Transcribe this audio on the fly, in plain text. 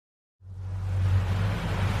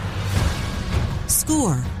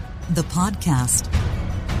Score, the podcast.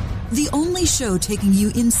 The only show taking you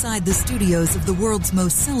inside the studios of the world's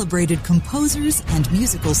most celebrated composers and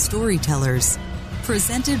musical storytellers.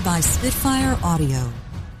 Presented by Spitfire Audio.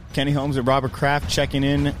 Kenny Holmes and Robert Kraft checking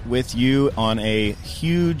in with you on a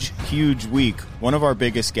huge week. One of our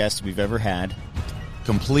biggest guests we've ever had.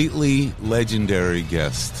 Completely legendary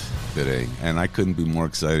guest today, and I couldn't be more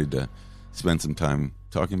excited to spend some time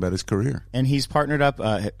talking about his career. And he's partnered up,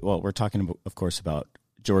 we're talking, of course, about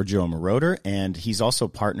Giorgio Moroder, and he's also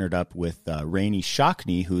partnered up with Rainey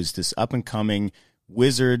Shockney, who's this up-and-coming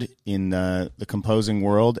wizard in the composing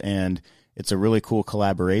world, and it's a really cool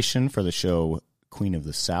collaboration for the show Queen of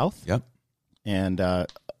the South. Yep. And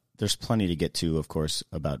there's plenty to get to, of course,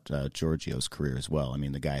 about Giorgio's career as well. I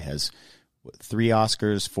mean, the guy has 3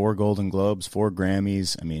 Oscars, 4 Golden Globes, 4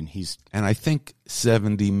 Grammys. I mean, and I think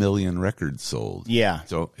 70 million records sold. Yeah.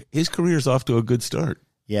 So his career's off to a good start.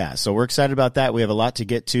 Yeah, so we're excited about that. We have a lot to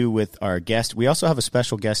get to with our guest. We also have a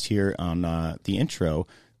special guest here on the intro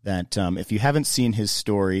that if you haven't seen his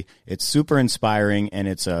story, it's super inspiring, and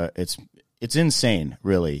it's insane,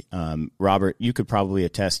 really. Robert, you could probably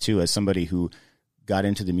attest, too, as somebody who got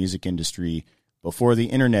into the music industry before the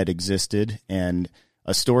internet existed, and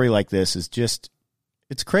a story like this is just,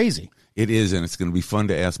 it's crazy. It is, and it's going to be fun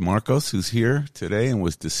to ask Marcos, who's here today and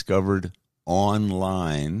was discovered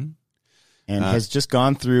online. And has just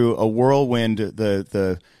gone through a whirlwind,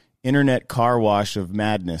 the internet car wash of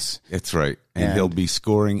madness. That's right. And he'll be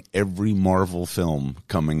scoring every Marvel film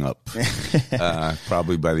coming up,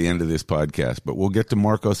 probably by the end of this podcast. But we'll get to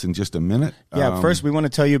Marcos in just a minute. Yeah, first we want to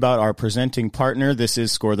tell you about our presenting partner. This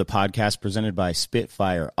is Score the Podcast, presented by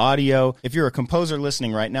Spitfire Audio. If you're a composer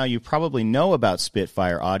listening right now, you probably know about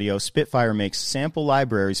Spitfire Audio. Spitfire makes sample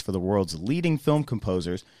libraries for the world's leading film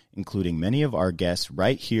composers, including many of our guests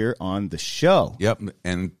right here on the show. Yep,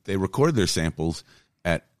 and they record their samples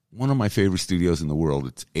at one of my favorite studios in the world.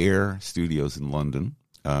 It's Air Studios in London,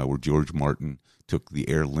 where George Martin took the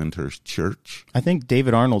Air Lyndhurst Church. I think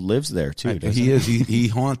David Arnold lives there too. He is. He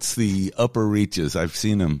haunts the upper reaches. I've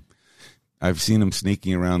seen him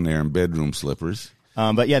sneaking around there in bedroom slippers.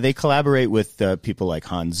 But yeah, they collaborate with people like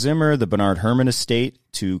Hans Zimmer, the Bernard Herrmann Estate,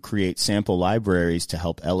 to create sample libraries to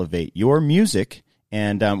help elevate your music.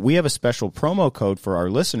 And we have a special promo code for our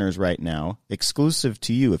listeners right now, exclusive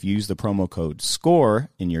to you. If you use the promo code SCORE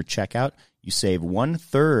in your checkout, you save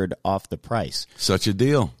 1/3 off the price. Such a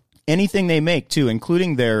deal. Anything they make, too,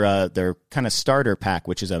 including their kind of starter pack,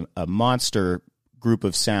 which is a monster group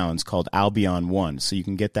of sounds called Albion One. So you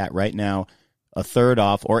can get that right now, 1/3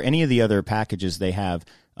 off, or any of the other packages they have.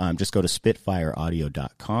 Just go to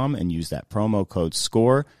spitfireaudio.com and use that promo code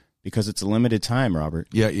SCORE, because it's a limited time, Robert.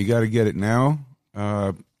 Yeah, you got to get it now.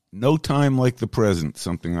 No time like the present,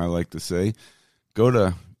 something I like to say. Go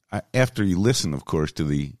to, after you listen, of course, to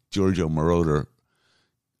the Giorgio Moroder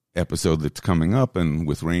episode that's coming up, and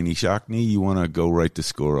with Rainey Shockney, you want to go right to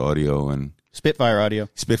Score Audio and Spitfire Audio,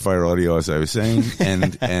 as I was saying,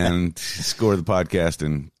 and Score the Podcast,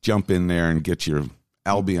 and jump in there and get your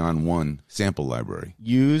Albion One sample library.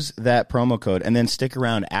 Use that promo code, and then stick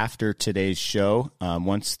around after today's show.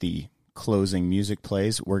 Once the closing music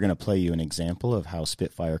plays, we're going to play you an example of how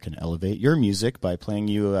Spitfire can elevate your music by playing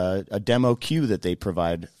you a demo cue that they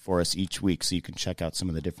provide for us each week, so you can check out some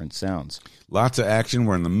of the different sounds. Lots of action.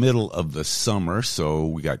 We're in the middle of the summer, so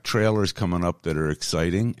we got trailers coming up that are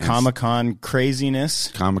exciting. Comic-Con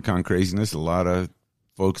craziness. A lot of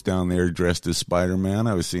folks down there dressed as Spider-Man.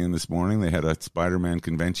 I was seeing this morning they had a Spider-Man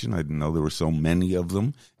convention. I didn't know there were so many of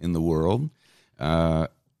them in the world.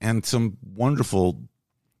 And some wonderful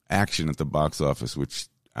action at the box office, which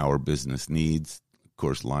our business needs. Of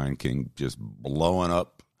course, Lion King just blowing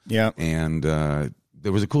up. Yeah. And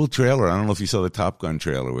there was a cool trailer. I don't know if you saw the Top Gun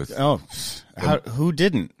trailer with. Who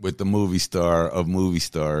didn't? With the movie star of movie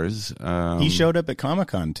stars. He showed up at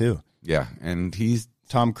Comic-Con too. Yeah, and he's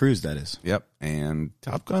Tom Cruise, that is. Yep. And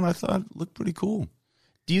Top Gun, I thought, looked pretty cool.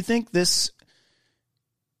 Do you think this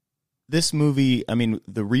movie, I mean,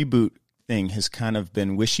 the reboot thing has kind of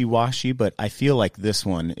been wishy-washy, but I feel like this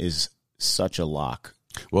one is such a lock.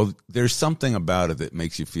 Well, there's something about it that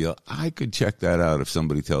makes you feel, I could check that out if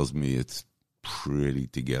somebody tells me it's pretty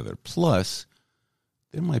together. Plus,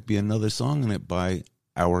 there might be another song in it by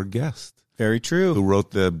our guest. Very true. Who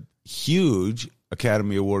wrote the huge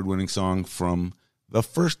Academy Award-winning song from the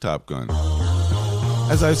first Top Gun.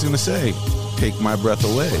 As I was going to say, Take My Breath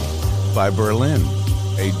Away by Berlin,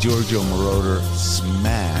 a Giorgio Moroder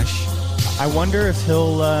smash. I wonder if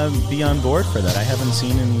he'll be on board for that. I haven't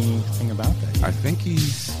seen anything about that yet. I think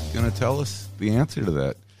he's going to tell us the answer to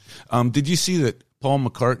that. Did you see that Paul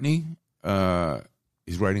McCartney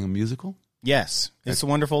is writing a musical? Yes. It's a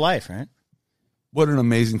Wonderful Life, right? What an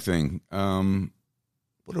amazing thing.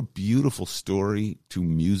 What a beautiful story to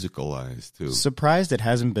musicalize, too. Surprised it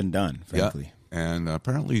hasn't been done, frankly. Yeah. And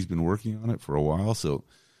apparently he's been working on it for a while, so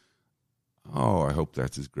I hope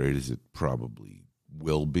that's as great as it probably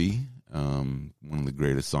will be. One of the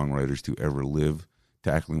greatest songwriters to ever live,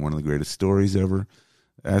 tackling one of the greatest stories ever.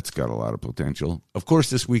 That's got a lot of potential. Of course,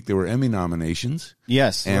 this week there were Emmy nominations.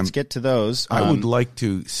 Yes, and let's get to those. I would like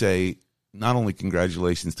to say not only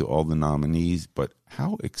congratulations to all the nominees, but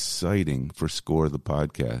how exciting for Score the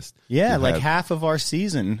Podcast. Yeah, like half of our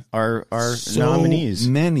season are nominees.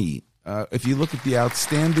 Many. If you look at the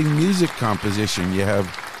outstanding music composition, you have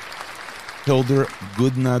Hildur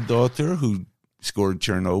Gudnadóttir, who scored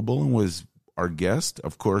Chernobyl and was our guest.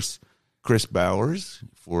 Of course, Chris Bowers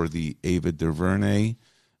for the Ava DuVernay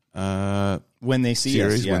When They See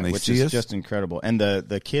series, Us, yeah, When They which See is Us. just incredible. And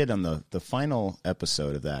the kid on the final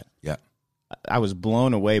episode of that, Yeah. I was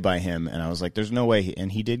blown away by him, and I was like, "There's no way."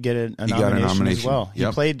 And he did get a He got a nomination as nomination. well.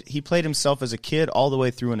 Yep. He played himself as a kid all the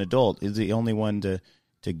way through an adult. He's the only one to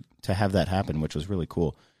have that happen, which was really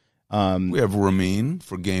cool. We have Ramin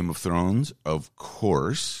for Game of Thrones, of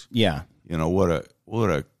course. Yeah, You know, what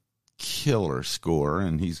a killer score,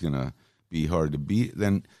 and he's going to be hard to beat.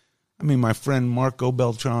 Then, I mean, my friend Marco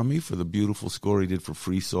Beltrami for the beautiful score he did for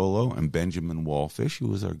Free Solo, and Benjamin Wallfish, who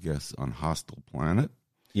was our guest on Hostile Planet.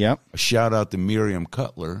 yep. A shout out to Miriam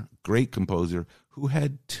Cutler, great composer, who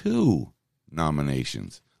had 2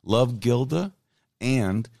 nominations. Love Gilda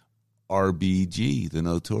and RBG, the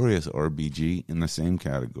notorious RBG, in the same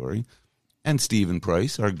category. And Stephen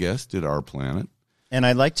Price, our guest, did Our Planet. And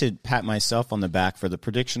I'd like to pat myself on the back for the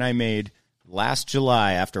prediction I made last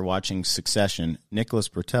July after watching Succession. Nicholas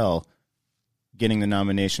Bertel getting the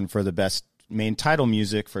nomination for the best main title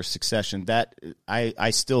music for Succession. That I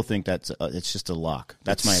still think it's just a lock.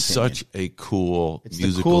 That's my opinion. Such a cool It's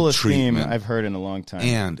musical the coolest treatment. theme I've heard in a long time.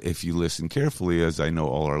 And if you listen carefully, as I know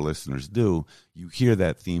all our listeners do, you hear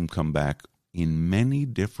that theme come back in many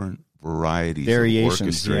different varieties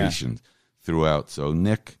Variations, of orchestrations throughout. So,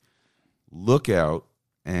 Nick, look out.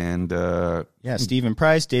 And Stephen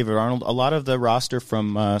Price, David Arnold, a lot of the roster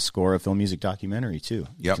from Score, a film music documentary, too.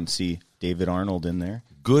 You Yep. can see David Arnold in there.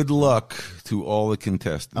 good luck to all the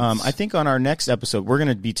contestants. I think on our next episode, we're going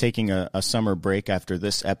to be taking a summer break after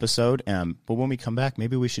this episode. But when we come back,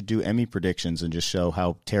 maybe we should do Emmy predictions and just show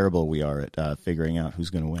how terrible we are at figuring out who's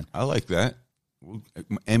going to win. I like that.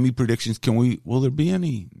 Emmy predictions. Will there be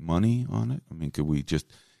any money on it? I mean, could we just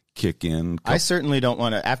kick in? I certainly don't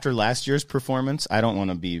want to. After last year's performance, I don't want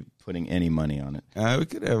to be putting any money on it. We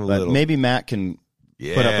could have a But little. maybe Matt can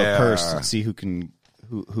put up a purse Yeah. and see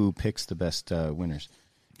who picks the best winners.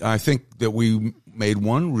 I think that we made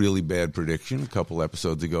one really bad prediction a couple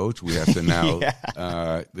episodes ago, which we have to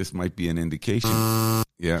now. This might be an indication.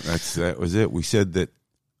 Yeah, that was it. We said that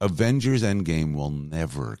Avengers Endgame will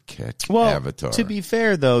never catch Avatar. To be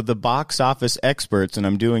fair, though, the box office experts, and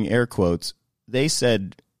I'm doing air quotes, they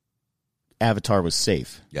said Avatar was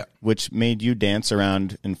safe. Yeah. Which made you dance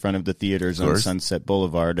around in front of the theaters on Sunset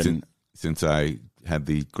Boulevard. And Since I had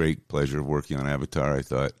the great pleasure of working on Avatar, I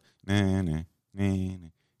thought,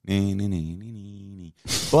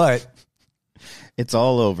 but it's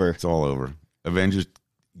all over. it's all over. Avengers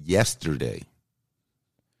yesterday,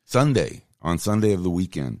 on Sunday of the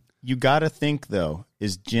weekend. You got to think, though,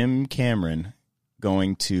 is Jim Cameron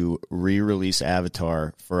going to re-release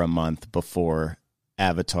Avatar for a month before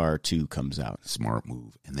Avatar 2 comes out? Smart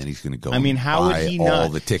move. And then he's going to go. I mean, how would buy he all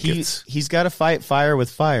not? the tickets? He's got to fight fire with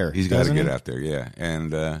fire. He's got to doesn't get he? out there, yeah.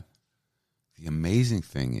 And the amazing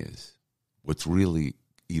thing is, what's really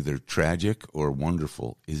either tragic or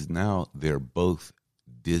wonderful is now they're both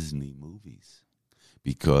Disney movies,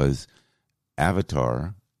 because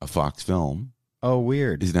Avatar, a Fox film, Oh,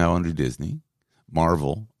 weird. is now under Disney.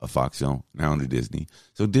 Marvel, a Fox film, now under Disney.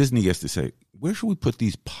 So Disney gets to say, where should we put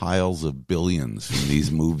these piles of billions from these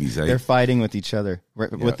movies? They're fighting with each other,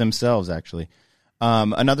 with themselves, actually.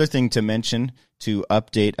 Another thing to mention, to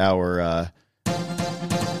update our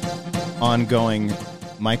ongoing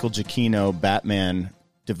Michael Giacchino Batman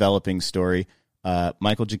developing story,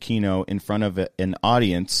 Michael Giacchino, in front of an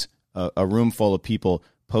audience, a room full of people,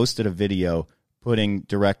 posted a video putting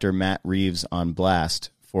director Matt Reeves on blast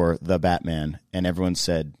for The Batman, and everyone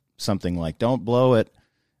said something like, "Don't blow it,"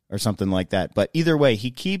 or something like that. But either way, he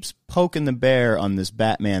keeps poking the bear on this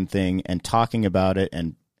Batman thing and talking about it,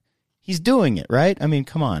 and he's doing it, right? I mean,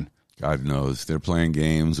 come on. God knows. They're playing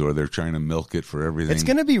games or they're trying to milk it for everything. It's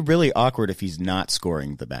going to be really awkward if he's not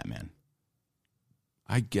scoring The Batman.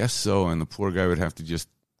 I guess so. And the poor guy would have to just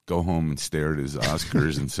go home and stare at his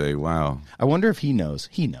Oscars and say, wow. I wonder if he knows.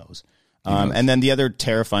 He knows. And then the other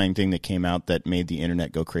terrifying thing that came out that made the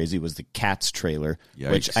internet go crazy was the Cats trailer,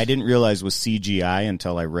 which I didn't realize was CGI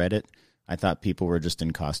until I read it. I thought people were just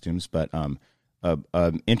in costumes, but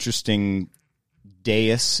interesting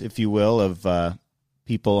dais, if you will, of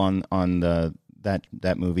people on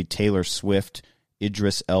that movie. Taylor Swift,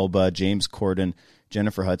 Idris Elba, James Corden,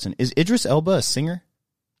 Jennifer Hudson. Is Idris Elba a singer?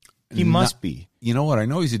 He must be. You know what? I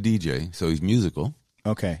know he's a DJ, so he's musical.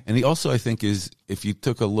 Okay. And he also, I think, is, if you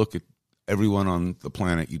took a look at everyone on the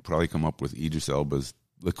planet, you'd probably come up with Idris Elba's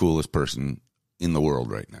the coolest person in the world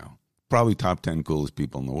right now. Probably top 10 coolest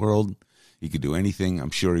people in the world. He could do anything. I'm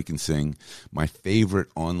sure he can sing. My favorite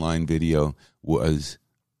online video was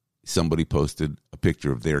somebody posted a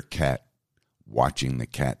picture of their cat watching the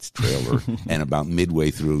Cats trailer and about midway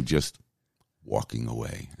through just walking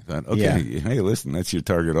away. I thought, okay, hey, listen, that's your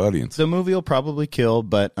target audience. The movie will probably kill,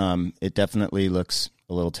 but it definitely looks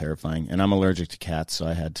a little terrifying. And I'm allergic to cats, so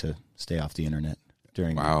I had to stay off the internet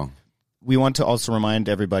during. Wow. We want to also remind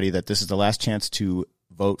everybody that this is the last chance to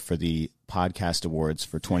vote for the podcast awards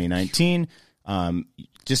for 2019.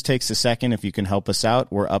 Just takes a second if you can help us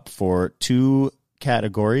out. We're up for 2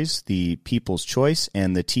 categories, the People's Choice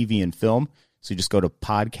and the TV and Film. So you just go to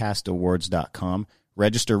podcastawards.com,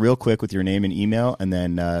 register real quick with your name and email, and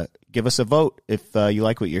then give us a vote if you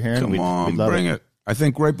like what you're hearing. Come on, bring it. I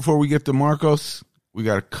think right before we get to Marcos, we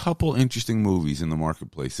got a couple interesting movies in the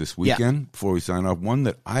marketplace this weekend before we sign off. One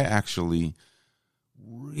that I actually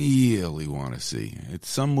really want to see. It's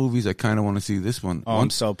some movies I kind of want to see. This one.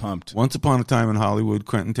 I'm so pumped. Once Upon a Time in Hollywood,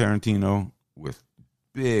 Quentin Tarantino with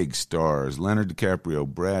big stars. Leonardo DiCaprio,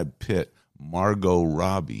 Brad Pitt, Margot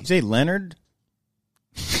Robbie. You say Leonard?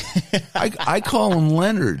 I call him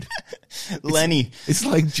Leonard. Lenny. It's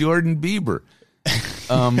like Jordan Bieber.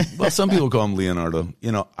 Well, some people call him Leonardo.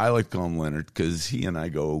 You know, I like to call him Leonard because he and I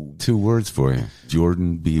go 2 words for you.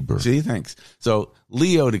 Jordan Bieber. See, thanks. So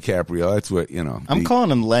Leo DiCaprio, that's what, you know. I'm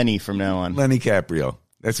calling him Lenny from now on. Lenny Caprio.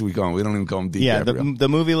 That's what we call him. We don't even call him DiCaprio. Yeah, the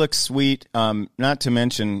movie looks sweet. Not to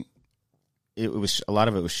mention, it was a lot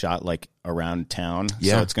of it was shot like around town.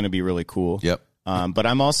 Yeah. So it's going to be really cool. Yep. But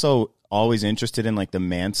I'm also always interested in like the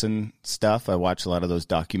Manson stuff. I watch a lot of those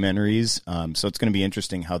documentaries. So it's going to be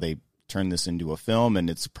interesting how they turn this into a film, and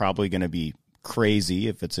it's probably going to be crazy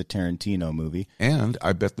if it's a Tarantino movie. And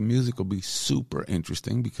I bet the music will be super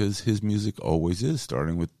interesting because his music always is,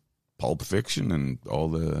 starting with Pulp Fiction and all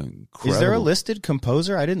the incredible... Is there a listed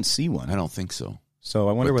composer? I didn't see one. I don't think so. So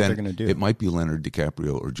I wonder what they're going to do. It might be Leonardo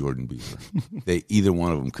DiCaprio or Jordan Bieber. Either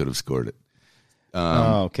one of them could have scored it.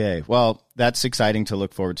 Okay. Well, that's exciting to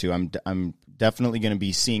look forward to. I'm definitely going to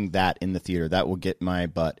be seeing that in the theater. That will get my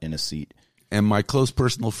butt in a seat. And my close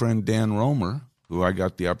personal friend Dan Romer, who I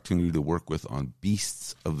got the opportunity to work with on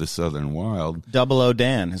Beasts of the Southern Wild. 00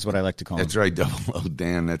 Dan is what I like to call him. That's right, 00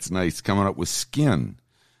 Dan. That's nice. Coming up with Skin,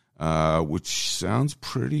 which sounds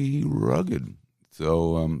pretty rugged.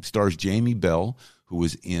 So stars Jamie Bell, who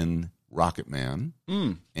was in Rocket Man.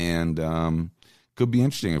 And could be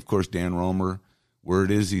interesting. Of course, Dan Romer,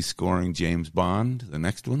 word is he's scoring James Bond, the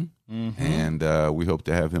next one. Mm-hmm. And we hope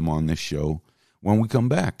to have him on this show when we come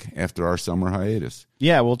back after our summer hiatus.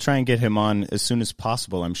 Yeah, we'll try and get him on as soon as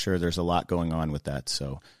possible. I'm sure there's a lot going on with that.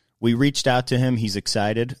 So we reached out to him. He's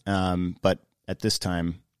excited. But at this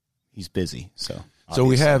time, he's busy. So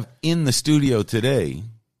we have in the studio today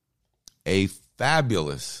a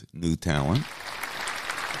fabulous new talent.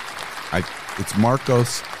 It's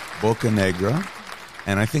Marcos Bocanegra.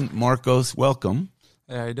 And I think, Marcos, welcome.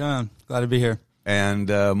 Hey, how you doing? Glad to be here. And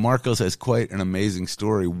Marcos has quite an amazing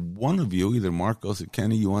story. One of you, either Marcos or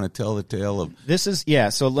Kenny, you want to tell the tale of... This is,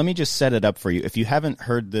 so let me just set it up for you. If you haven't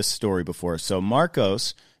heard this story before. So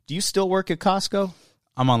Marcos, do you still work at Costco?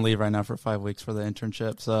 I'm on leave right now for 5 weeks for the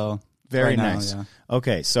internship, so... Very nice. Yeah.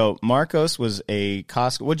 Okay, so Marcos was a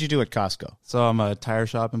Costco... What'd you do at Costco? So I'm a tire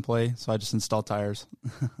shop employee, so I just install tires.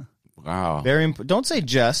 Wow. Don't say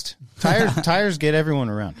just. Tires get everyone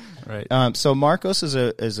around. Right. So Marcos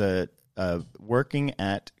is a working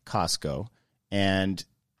at Costco, and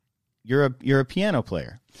you're a piano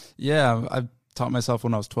player. Yeah, I taught myself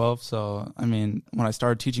when I was 12. So I mean, when I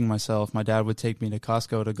started teaching myself, my dad would take me to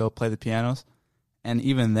Costco to go play the pianos, and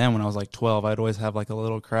even then, when I was like 12, I'd always have like a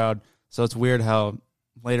little crowd. So it's weird how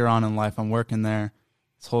later on in life I'm working there,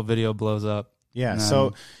 this whole video blows up. Yeah.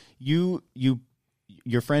 So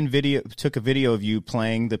your friend took a video of you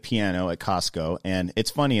playing the piano at Costco, and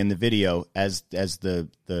it's funny in the video as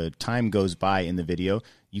the time goes by in the video,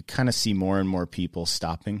 you kind of see more and more people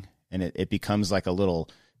stopping, and it becomes like a little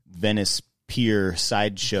Venice Pier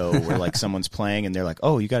sideshow where like someone's playing and they're like,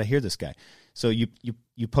 "Oh, you got to hear this guy." So you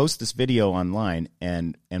post this video online,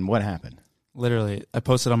 and what happened? literally, I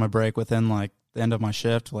posted on my break within like the end of my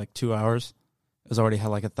shift, like 2 hours. It was already had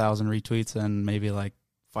like 1,000 retweets and maybe like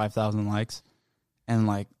 5,000 likes. And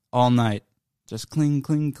like all night, just cling,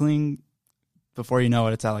 cling, cling. Before you know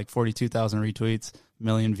it, it's at like 42,000 retweets,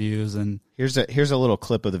 million views. And here's a little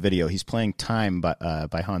clip of the video. He's playing Time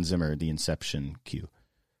by Hans Zimmer, the Inception cue.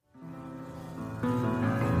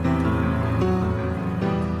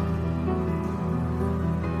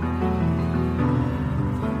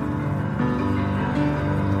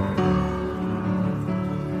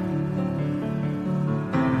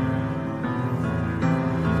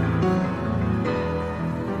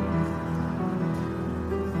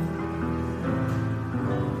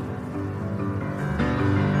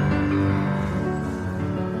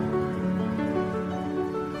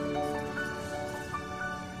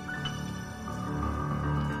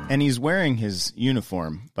 And he's wearing his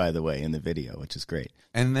uniform, by the way, in the video, which is great.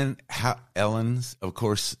 And then Ellen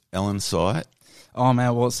saw it. oh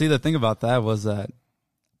man, well, see, the thing about that was that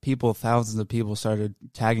thousands of people started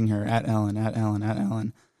tagging her at Ellen.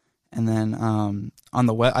 And then on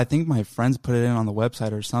the web, I think my friends put it in on the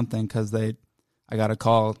website or something because I got a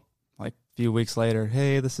call like a few weeks later.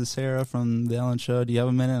 Hey, this is Sarah from the Ellen Show. Do you have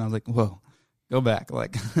a minute? And I was like, whoa. Go back.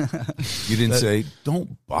 Like, you didn't say,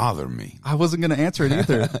 don't bother me. I wasn't going to answer it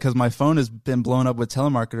either because my phone has been blown up with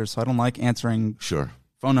telemarketers, so I don't like answering phone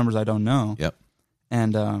numbers I don't know. Yep.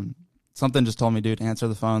 And something just told me, dude, answer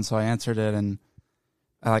the phone. So I answered it, and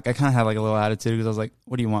I kind of had like a little attitude because I was like,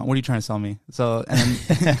 what do you want? What are you trying to sell me? So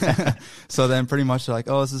so then pretty much they're like,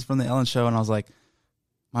 oh, this is from the Ellen Show. And I was like,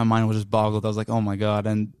 my mind was just boggled. I was like, oh my God.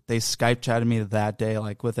 And they Skype chatted me that day,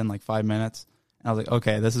 like within like 5 minutes. And I was like,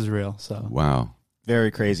 okay, this is real. So wow. Very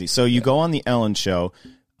crazy. So you go on the Ellen Show.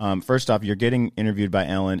 First off, you're getting interviewed by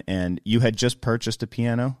Ellen, and you had just purchased a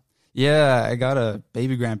piano? Yeah, I got a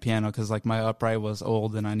baby grand piano because like my upright was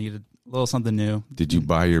old and I needed a little something new. Did you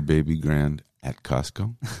buy your baby grand at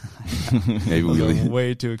Costco? Maybe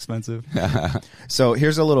way too expensive. So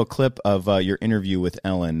here's a little clip of your interview with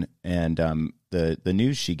Ellen and the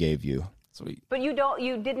news she gave you. Sweet. But you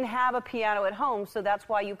didn't have a piano at home, so that's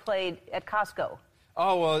why you played at Costco.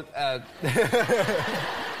 Oh, well,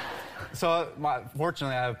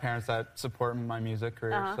 fortunately, I have parents that support my music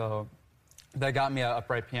career, so they got me an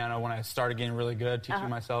upright piano when I started getting really good, teaching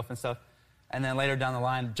myself and stuff. And then later down the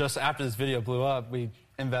line, just after this video blew up, I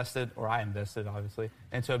invested, obviously,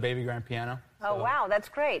 into a baby grand piano. Oh, wow, that's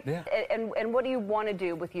great. Yeah. And what do you want to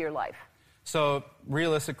do with your life? So,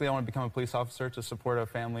 realistically, I want to become a police officer to support a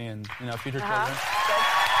family and, future children.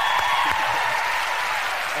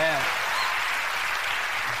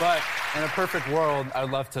 But in a perfect world, I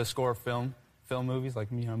would love to score film movies,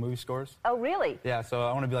 like, movie scores. Oh, really? Yeah, so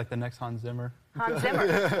I want to be like the next Hans Zimmer. Hans Zimmer.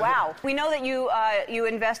 Wow. We know that you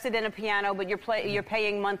invested in a piano, but you're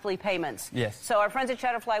paying monthly payments. Yes. So our friends at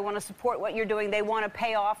Shutterfly want to support what you're doing. They want to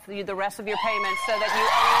pay off the rest of your payments so that you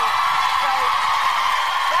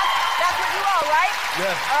that's what you owe, right?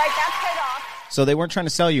 Yes. All right, that's paid off. So they weren't trying to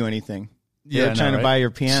sell you anything. They were trying to right? buy your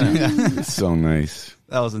piano. So nice.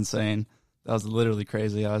 That was insane. That was literally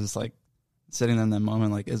crazy. I was just like sitting there in that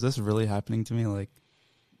moment, like, is this really happening to me? Like,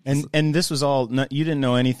 and this was all you didn't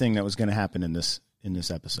know anything that was going to happen in this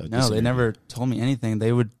episode. No, they never told me anything.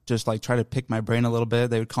 They would just like try to pick my brain a little bit.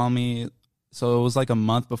 They would call me. So it was like a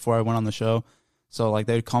month before I went on the show. So like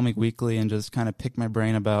they would call me weekly and just kind of pick my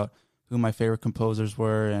brain about who my favorite composers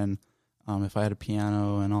were and if I had a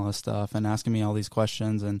piano and all this stuff and asking me all these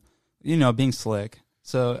questions and being slick.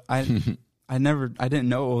 So I didn't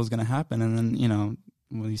know what was going to happen. And then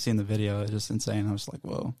when you see in the video, it's just insane. I was like,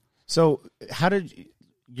 whoa. So how did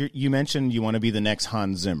you mentioned you want to be the next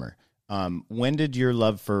Hans Zimmer? When did your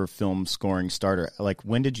love for film scoring start? Or like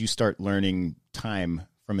when did you start learning time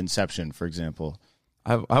from Inception, for example?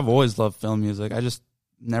 I've always loved film music. I just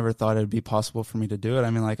never thought it'd be possible for me to do it.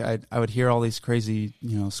 I mean, like I would hear all these crazy,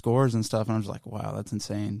 scores and stuff, and I was like, wow, that's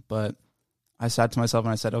insane. But I sat to myself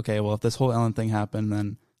and I said, okay, well, if this whole Ellen thing happened,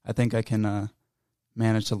 then I think I can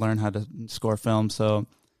manage to learn how to score film. So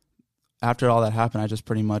after all that happened, I just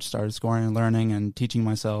pretty much started scoring and learning and teaching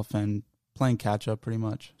myself and playing catch up pretty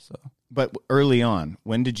much. So, but early on,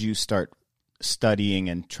 when did you start studying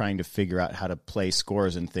and trying to figure out how to play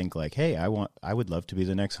scores and think like, hey, I would love to be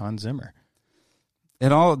the next Hans Zimmer?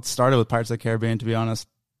 It all started with Pirates of the Caribbean, to be honest.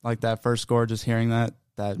 Like that first score, just hearing that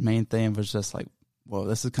main theme was just like, whoa,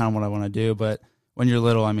 this is kind of what I want to do. But when you're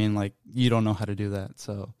little, I mean, like you don't know how to do that.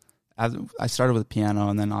 So I started with piano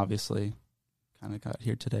and then obviously kind of got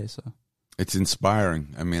here today. So it's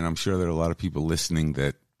inspiring. I mean, I'm sure there are a lot of people listening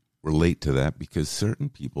that relate to that because certain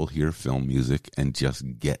people hear film music and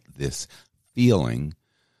just get this feeling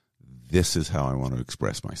this is how I want to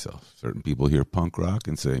express myself. Certain people hear punk rock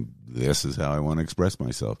and say, this is how I want to express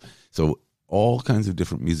myself. So all kinds of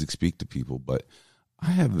different music speak to people, but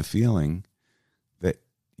I have the feeling that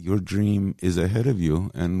your dream is ahead of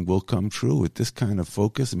you and will come true with this kind of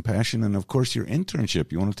focus and passion, and of course your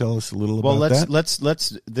internship. You want to tell us a little about that? Let's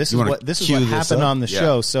this is what happened on the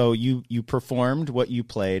show. So you performed what you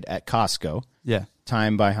played at Costco. Yeah.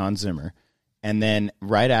 Time by Hans Zimmer. And then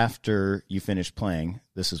right after you finished playing,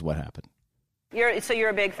 this is what happened. You're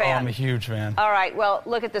a big fan. Oh, I'm a huge fan. All right, well,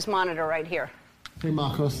 look at this monitor right here. Hey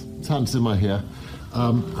Marcos, it's Hans Zimmer here. I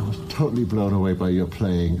was totally blown away by your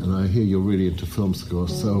playing, and I hear you're really into film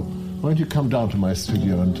scores, so why don't you come down to my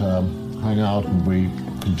studio and hang out, and we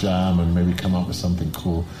can jam and maybe come up with something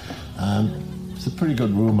cool. It's a pretty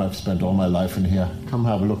good room. I've spent all my life in here. Come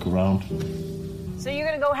have a look around. So you're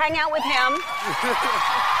going to go hang out with him.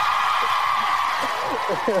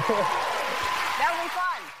 That'll be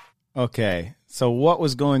fun. Okay, so what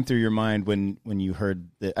was going through your mind when you heard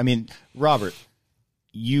that? I mean, Robert,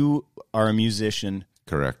 you are a musician.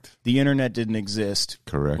 Correct. The internet didn't exist.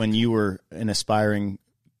 Correct. When you were an aspiring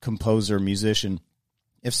composer, musician.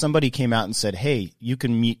 If somebody came out and said, hey, you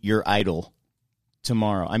can meet your idol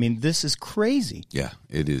tomorrow. I mean, this is crazy. Yeah,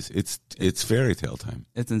 it is. It's fairy tale time.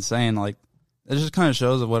 It's insane. Like, it just kind of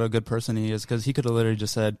shows what a good person he is, because he could have literally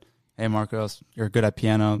just said, hey, Marcos, you're good at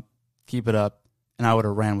piano. Keep it up. And I would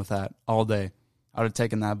have ran with that all day. I would have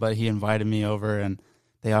taken that. But he invited me over, and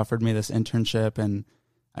they offered me this internship. And,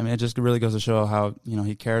 I mean, it just really goes to show how,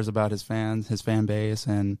 he cares about his fans, his fan base,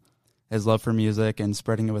 and his love for music and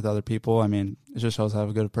spreading it with other people. I mean, it just shows how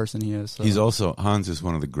good a person he is. So. Hans is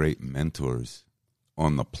one of the great mentors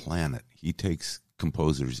on the planet. He takes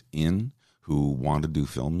composers in who want to do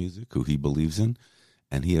film music, who he believes in,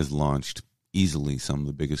 and he has launched easily some of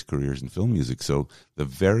the biggest careers in film music. So the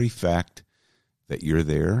very fact that you're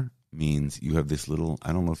there means you have this little,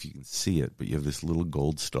 I don't know if you can see it, but you have this little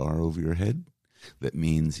gold star over your head. That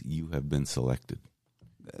means you have been selected.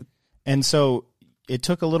 And so it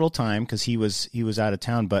took a little time because he was out of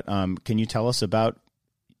town, but can you tell us about,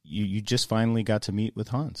 you just finally got to meet with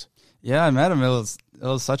Hans? Yeah, I met him. It was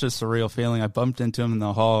such a surreal feeling. I bumped into him in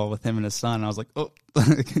the hall with him and his son. I was like, oh.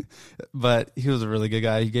 But he was a really good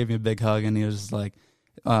guy. He gave me a big hug, and he was just like,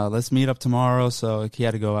 let's meet up tomorrow. So he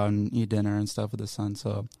had to go out and eat dinner and stuff with his son.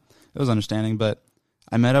 So it was understanding. But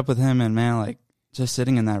I met up with him, and man, like, just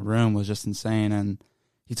sitting in that room was just insane. And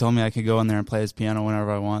he told me I could go in there and play his piano whenever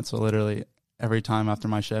I want. So literally every time after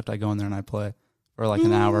my shift, I go in there and I play for like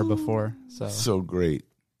an hour before. So great.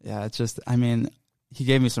 Yeah, it's just, I mean, he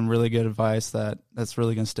gave me some really good advice that's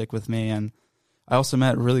really going to stick with me. And I also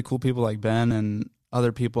met really cool people like Ben and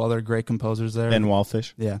other great composers there. Ben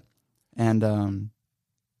Wallfish. Yeah. And,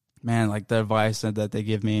 man, like the advice that they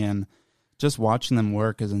give me and just watching them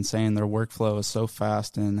work is insane. Their workflow is so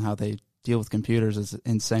fast, and how they deal with computers is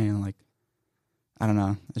insane. Like, I don't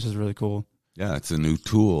know. It's just really cool. Yeah, it's a new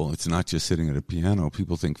tool. It's not just sitting at a piano.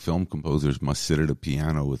 People think film composers must sit at a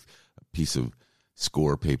piano with a piece of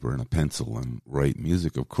score paper and a pencil and write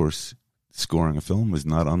music. Of course, scoring a film is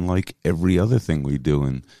not unlike every other thing we do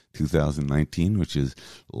in 2019, which is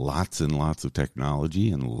lots and lots of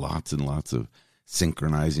technology and lots of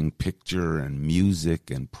synchronizing picture and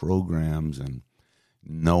music and programs, and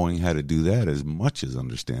knowing how to do that as much as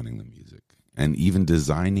understanding the music and even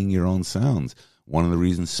designing your own sounds. One of the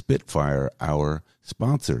reasons Spitfire, our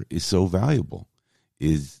sponsor, is so valuable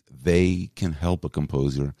is they can help a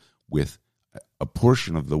composer with a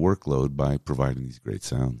portion of the workload by providing these great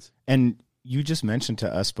sounds. And you just mentioned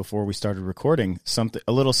to us before we started recording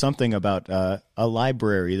a little something about a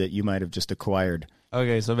library that you might have just acquired.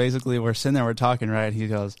 Okay, so basically we're sitting there, we're talking, right? He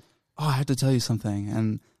goes, oh, I have to tell you something.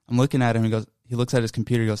 And I'm looking at him, he looks at his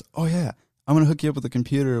computer, he goes, oh yeah, I'm going to hook you up with a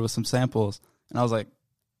computer with some samples. And I was like,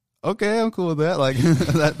 okay, I'm cool with that. Like,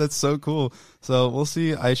 that's so cool. So we'll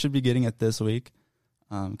see. I should be getting it this week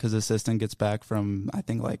because the assistant gets back from, I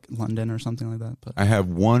think, like London or something like that. But I have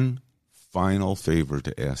one final favor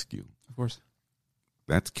to ask you. Of course.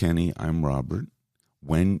 That's Kenny. I'm Robert.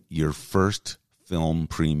 When your first film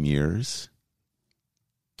premieres,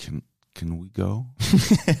 can we go?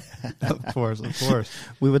 Of course.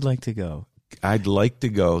 We would like to go. I'd like to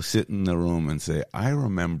go sit in the room and say, I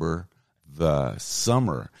remember the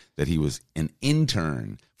summer that he was an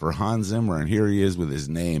intern for Hans Zimmer, and here he is with his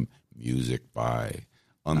name, Music By,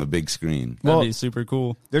 on the big screen. That'd be super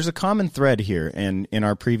cool. There's a common thread here in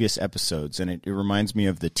our previous episodes, and it reminds me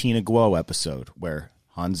of the Tina Guo episode where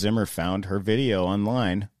Hans Zimmer found her video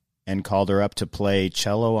online and called her up to play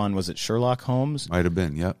cello on, was it Sherlock Holmes? Might have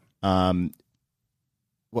been, yep.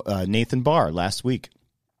 Nathan Barr last week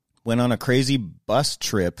went on a crazy bus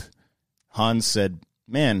trip Hans said,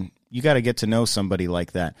 man, you got to get to know somebody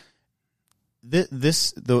like that.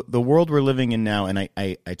 The world we're living in now, and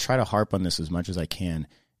I try to harp on this as much as I can,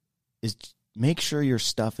 is make sure your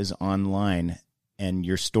stuff is online and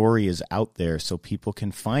your story is out there so people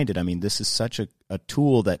can find it. I mean, this is such a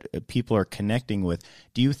tool that people are connecting with.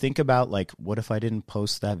 Do you think about, like, what if I didn't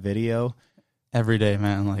post that video? Every day,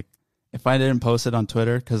 man. Like, if I didn't post it on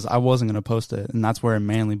Twitter, because I wasn't going to post it, and that's where it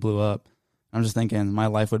mainly blew up, I'm just thinking my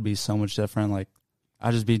life would be so much different. Like,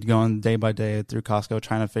 I'd just be going day by day through Costco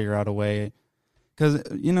trying to figure out a way. Because,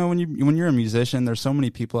 you know, when you're a musician, there's so many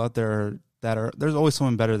people out there there's always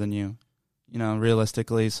someone better than you, you know,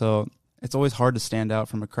 realistically. So it's always hard to stand out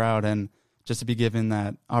from a crowd, and just to be given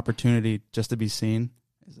that opportunity just to be seen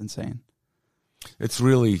is insane. It's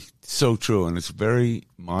really so true, and it's very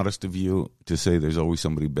modest of you to say there's always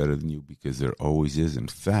somebody better than you, because there always is. In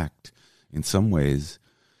fact, in some ways,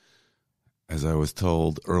 as I was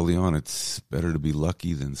told early on, it's better to be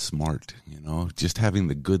lucky than smart. You know, just having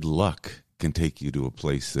the good luck can take you to a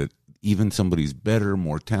place that even somebody's better,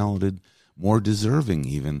 more talented, more deserving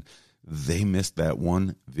even, they missed that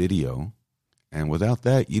one video. And without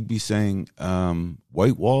that, you'd be saying,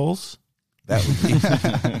 white walls? That would be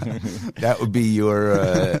that would be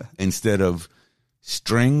your instead of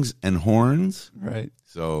strings and horns. Right.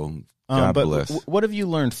 So God bless. What have you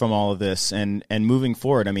learned from all of this and moving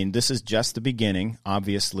forward? I mean, this is just the beginning,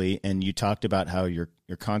 obviously, and you talked about how you're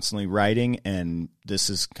constantly writing, and this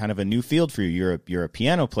is kind of a new field for you. You're a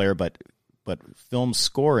piano player, but film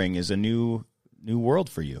scoring is a new world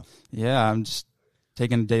for you. Yeah, I'm just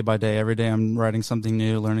taking it day by day. Every day I'm writing something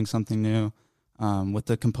new, learning something new. With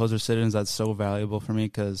the composer sit-ins, that's so valuable for me,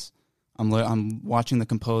 because I'm watching the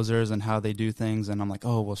composers and how they do things, and I'm like,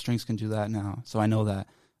 oh, well, strings can do that now, so I know that.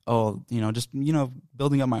 Oh, just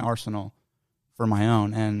building up my arsenal for my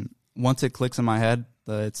own, and once it clicks in my head,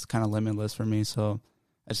 it's kind of limitless for me. So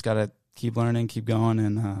I just gotta keep learning, keep going,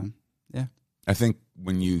 and yeah. I think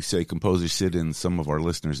when you say composer sit-ins, some of our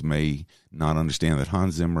listeners may not understand that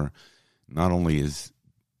Hans Zimmer not only is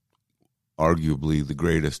arguably the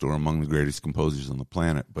greatest or among the greatest composers on the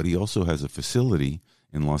planet, but he also has a facility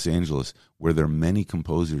in Los Angeles where there are many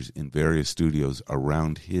composers in various studios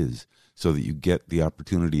around his, so that you get the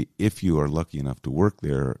opportunity, if you are lucky enough to work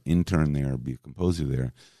there, intern there, be a composer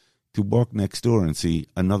there, to walk next door and see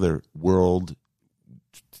another world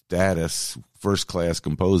status first-class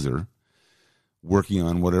composer working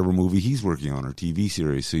on whatever movie he's working on or TV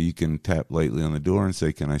series. So you can tap lightly on the door and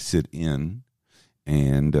say, can I sit in?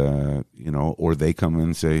 And, or they come in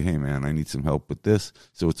and say, hey, man, I need some help with this.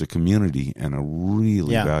 So it's a community and a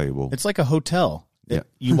really valuable. It's like a hotel. Yeah.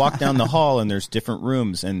 You walk down the hall and there's different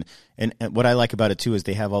rooms. And what I like about it, too, is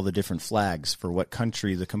they have all the different flags for what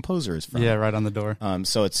country the composer is from. Yeah, right on the door.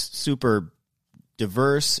 So it's super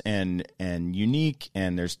diverse and unique,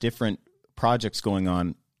 and there's different projects going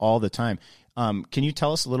on all the time. Can you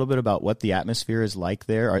tell us a little bit about what the atmosphere is like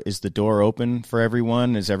there? Is the door open for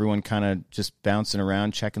everyone? Is everyone kind of just bouncing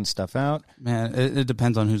around, checking stuff out? Man, it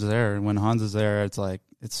depends on who's there. When Hans is there,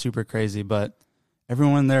 it's super crazy, but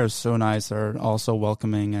everyone there is so nice. They're all so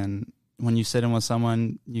welcoming, and when you sit in with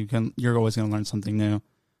someone, you're always going to learn something new.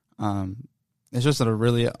 It's just a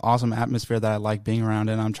really awesome atmosphere that I like being around,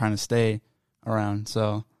 and I'm trying to stay around.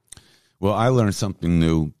 So, well, I learned something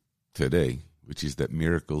new today, which is that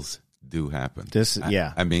miracles do happen.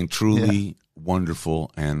 I mean, truly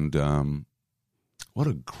wonderful, and what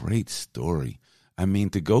a great story. I mean,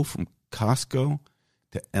 to go from Costco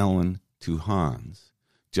to Ellen to Hans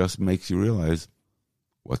just makes you realize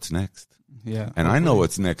what's next. Yeah. And I know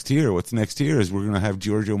what's next here. What's next here is we're going to have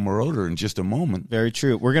Giorgio Moroder in just a moment. Very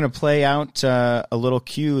true. We're going to play out a little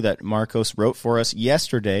cue that Marcos wrote for us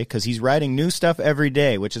yesterday, because he's writing new stuff every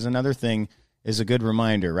day, which is another thing, is a good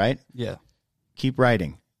reminder, right? Yeah. Keep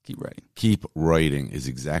writing. Keep writing. Keep writing is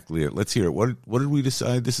exactly it. Let's hear it. What did we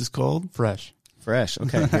decide this is called? Fresh. Fresh.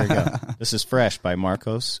 Okay, here we go. This is Fresh by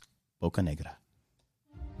Marcos Bocanegra.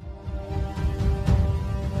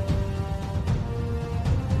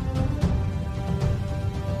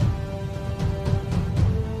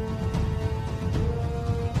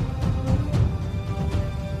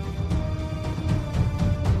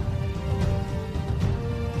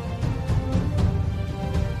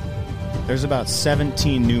 There's about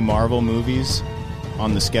 17 new Marvel movies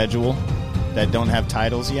on the schedule that don't have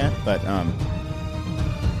titles yet, but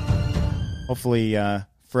hopefully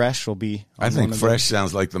Fresh will be on. I think Fresh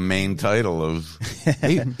sounds like the main title of...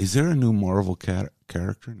 Hey, is there a new Marvel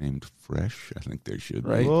character named Fresh? I think there should be.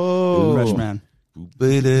 Right. Whoa. Fresh man. Well,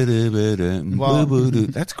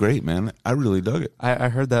 that's great, man. I really dug it. I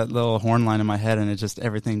heard that little horn line in my head, and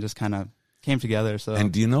everything just kind of came together. So,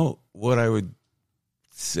 And do you know what I would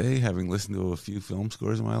say, having listened to a few film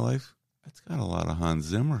scores in my life? It's got a lot of Hans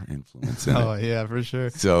Zimmer influence in oh it. yeah, for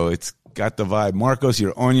sure. So it's got the vibe. Marcos,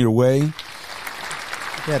 you're on your way.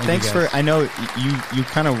 Yeah, thanks for. I know you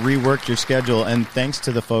kind of reworked your schedule, and thanks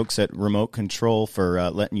to the folks at Remote Control for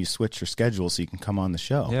letting you switch your schedule so you can come on the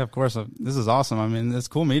show. Yeah, of course. This is awesome. I mean, it's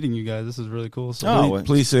cool meeting you guys. This is really cool. So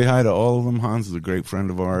Please say hi to all of them. Hans is a great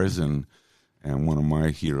friend of ours and one of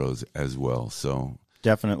my heroes as well. So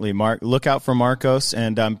definitely, look out for Marcos,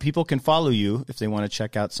 and people can follow you if they want to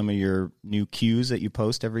check out some of your new cues that you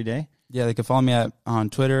post every day. Yeah, they can follow me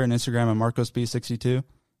on Twitter and Instagram at MarcosB62.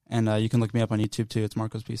 And you can look me up on YouTube, too. It's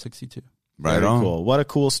MarcosB62. Right Very on. cool. What a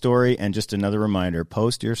cool story. And just another reminder,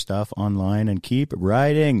 post your stuff online and keep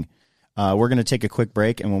writing. We're going to take a quick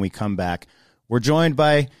break. And when we come back, we're joined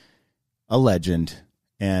by a legend.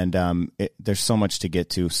 And there's so much to get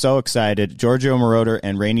to. So excited. Giorgio Moroder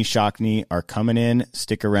and Rainey Shockney are coming in.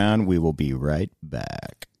 Stick around. We will be right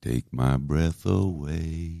back. Take my breath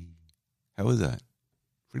away. How was that?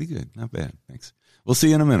 Pretty good. Not bad. Thanks. We'll see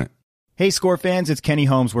you in a minute. Hey, Score fans, it's Kenny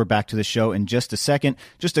Holmes. We're back to the show in just a second.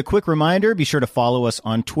 Just a quick reminder, be sure to follow us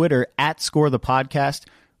on Twitter at @ScoreThePodcast.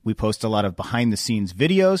 We post a lot of behind-the-scenes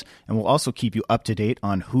videos, and we'll also keep you up to date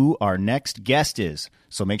on who our next guest is.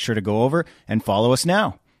 So make sure to go over and follow us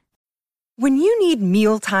now. When you need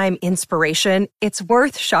mealtime inspiration, it's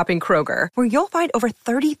worth shopping Kroger, where you'll find over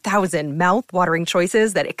 30,000 mouth-watering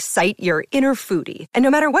choices that excite your inner foodie. And no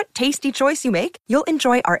matter what tasty choice you make, you'll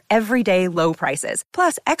enjoy our everyday low prices,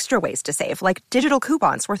 plus extra ways to save, like digital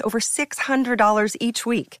coupons worth over $600 each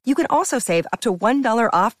week. You can also save up to $1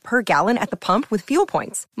 off per gallon at the pump with fuel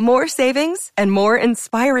points. More savings and more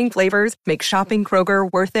inspiring flavors make shopping Kroger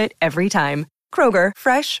worth it every time. Kroger,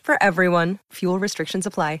 fresh for everyone. Fuel restrictions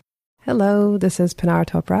apply. Hello, this is Pinar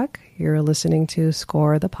Toprak. You're listening to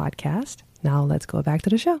Score the Podcast. Now let's go back to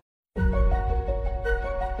the show.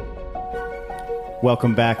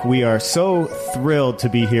 Welcome back. We are so thrilled to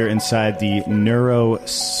be here inside the Neuro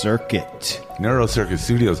Circuit. Neuro Circuit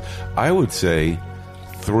Studios. I would say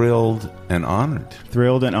thrilled and honored.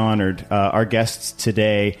 Thrilled and honored. Our guests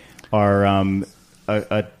today are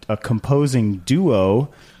a composing duo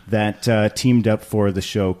that teamed up for the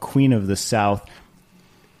show Queen of the South.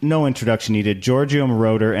 No introduction needed. Giorgio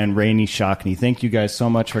Moroder and Rainey Shockney. Thank you guys so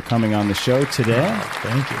much for coming on the show today.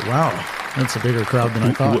 Thank you. Wow. That's a bigger crowd than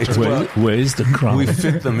I thought. Where is the crowd? We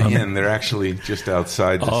fit them in. They're actually just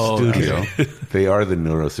outside the studio. Okay. They are the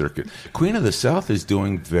Neuro Circuit. Queen of the South is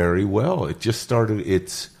doing very well. It just started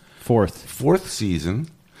its fourth season.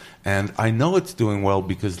 And I know it's doing well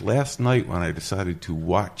because last night when I decided to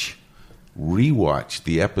rewatch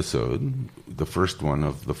the episode, the first one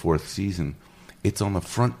of the fourth season, it's on the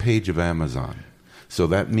front page of Amazon. So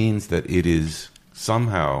that means that it is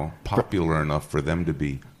somehow popular enough for them to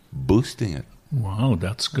be boosting it. Wow,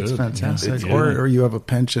 that's good. That's fantastic. Yeah. Or you have a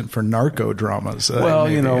penchant for narco dramas. Well,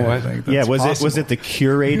 you know what? Yeah, was it the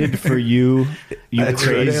curated for you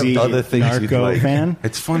crazy other things narco fan?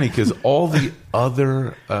 It's funny because all the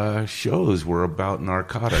other shows were about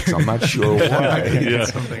narcotics. I'm not sure why.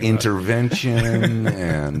 Intervention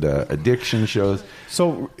and addiction shows.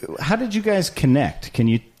 So how did you guys connect? Can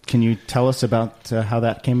you tell us about how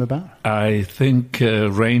that came about? I think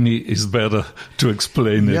Rainey is better to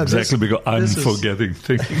explain exactly because I'm forgetting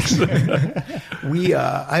things.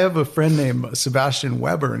 I have a friend named Sebastian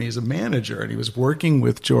Weber, and he's a manager, and he was working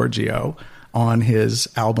with Giorgio on his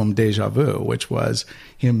album Deja Vu, which was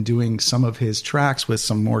him doing some of his tracks with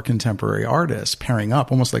some more contemporary artists, pairing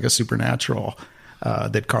up almost like a Supernatural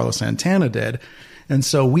that Carlos Santana did. And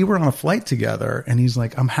so we were on a flight together, and he's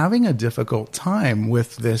like, I'm having a difficult time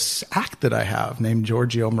with this act that I have named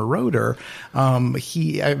Giorgio Moroder.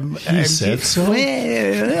 He said so?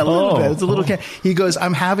 A little bit. It's a little. He goes,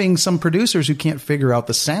 I'm having some producers who can't figure out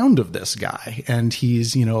the sound of this guy. And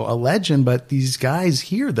he's, a legend, but these guys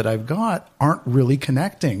here that I've got aren't really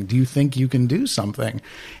connecting. Do you think you can do something?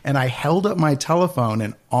 And I held up my telephone,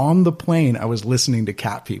 and on the plane, I was listening to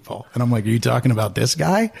Cat People. And I'm like, are you talking about this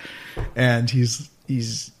guy? And he's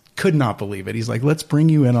could not believe it. He's like, let's bring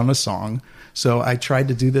you in on a song. So I tried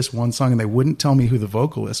to do this one song, and they wouldn't tell me who the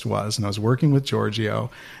vocalist was. And I was working with Giorgio,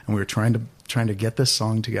 and we were trying to get this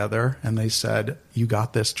song together. And they said, you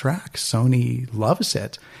got this track. Sony loves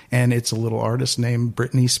it. And it's a little artist named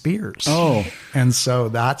Britney Spears. Oh. And so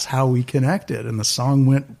that's how we connected. And the song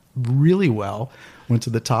went really well. Went to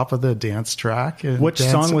the top of the dance track. Which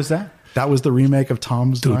song was that? That was the remake of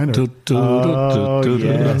Tom's Diner. Oh,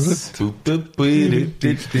 yes.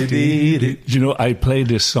 I play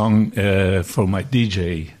this song for my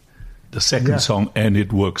DJ the second song, and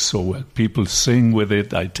it works so well. People sing with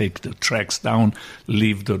it. I take the tracks down,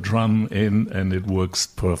 leave the drum in, and it works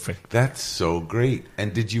perfect. That's so great.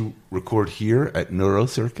 And did you record here at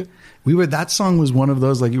Neurocircuit? That song was one of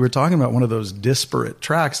those, like you were talking about, one of those disparate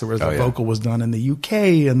tracks. There was the vocal was done in the UK,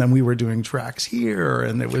 and then we were doing tracks here,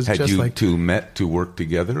 and it was Had just you like two met to work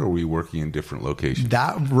together, or were you working in different locations?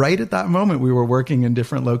 Right at that moment, we were working in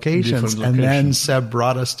different locations, and then Seb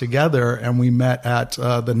brought us together, and we met at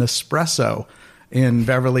the Nespresso in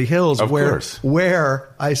Beverly Hills, where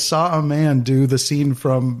I saw a man do the scene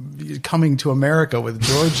from Coming to America with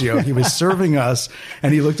Giorgio. He was serving us,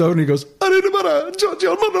 and he looked over and he goes,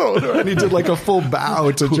 Giorgio, and he did like a full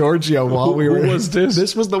bow to Giorgio while we were. Who was this?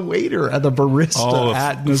 This was the waiter and the barista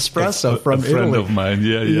at Nespresso from Italy. A friend of mine,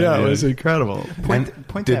 yeah. It was incredible.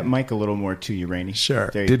 Point that mic a little more to you, Rainey. Sure.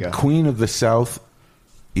 There you Did go. Queen of the South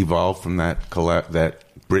evolve from that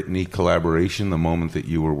Britney collaboration the moment that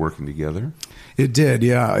you were working together? It did,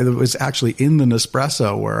 yeah. It was actually in the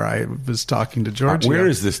Nespresso where I was talking to Giorgio. Where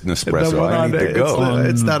is this Nespresso? I need to go.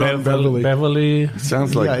 It's that on Beverly. It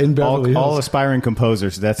sounds like in Beverly all aspiring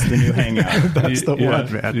composers. That's the new hangout. That's the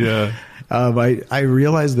one, man. Yeah. I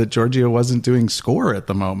realized that Giorgio wasn't doing score at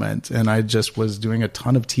the moment, and I just was doing a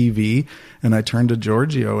ton of TV, and I turned to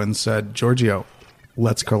Giorgio and said, Giorgio,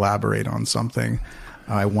 let's collaborate on something.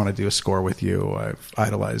 I want to do a score with you. I've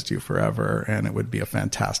idolized you forever, and it would be a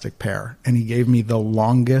fantastic pair. And he gave me the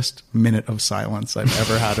longest minute of silence I've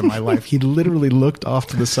ever had in my life. He literally looked off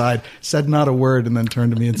to the side, said not a word, and then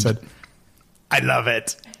turned to me and said, I love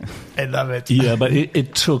it. I love it. Yeah, but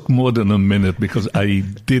it took more than a minute because I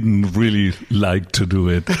didn't really like to do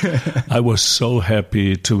it. I was so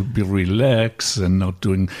happy to be relaxed and not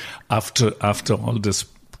doing after all this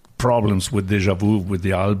problems with Deja Vu, with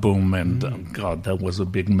the album, and God, that was a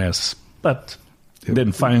big mess. But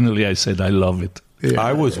then finally I said, I love it. Yeah.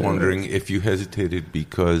 I was wondering if you hesitated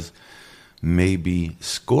because maybe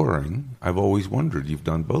scoring, I've always wondered, you've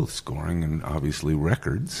done both scoring and obviously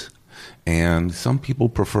records, and some people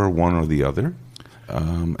prefer one or the other.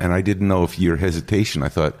 And I didn't know if your hesitation, I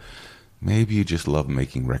thought, maybe you just love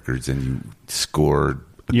making records and you scored.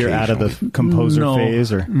 You're out of the composer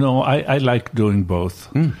phase, or no? I like doing both.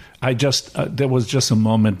 I just there was just a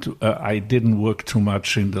moment I didn't work too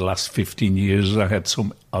much in the last 15 years. I had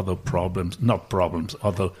some other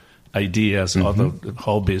other ideas, other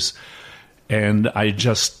hobbies, and I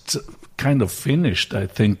just kind of finished. I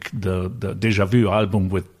think the Deja Vu album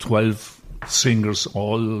with 12 singers,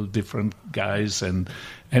 all different guys, and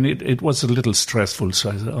it was a little stressful.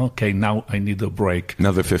 So I said, okay, now I need a break.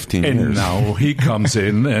 Another 15 years. And now he comes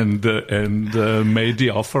in and made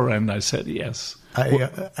the offer, and I said yes.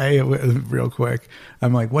 I real quick,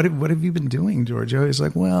 I'm like, what have you been doing, Giorgio? He's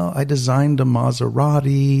like, well, I designed a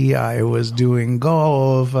Maserati. I was doing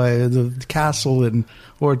golf. The castle in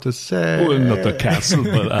Ortisei. Well, not a castle,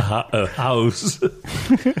 but a house.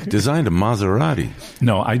 Designed a Maserati?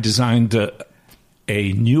 No, I designed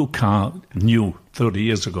a new car, 30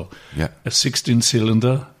 years ago. Yeah. A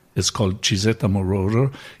 16-cylinder. It's called Cisetta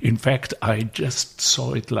Moroder. In fact, I just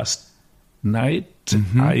saw it last night.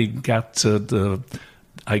 I got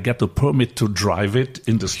the permit to drive it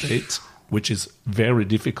in the States, which is very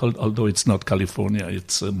difficult, although it's not California,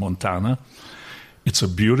 it's Montana. It's a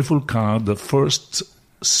beautiful car, the first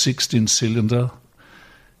 16-cylinder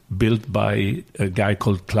built by a guy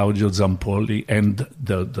called Claudio Zampoli, and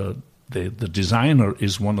the designer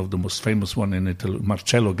is one of the most famous one in Italy,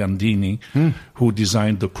 Marcello Gandini, who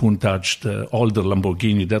designed the Countach, all the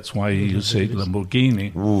Lamborghini. That's why you say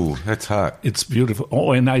Lamborghini. Ooh, that's hot. It's beautiful.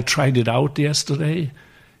 Oh, and I tried it out yesterday.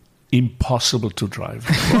 Impossible to drive.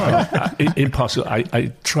 Impossible.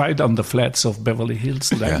 I tried on the flats of Beverly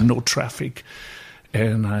Hills, no traffic.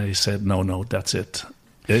 And I said, no, that's it.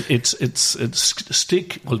 It's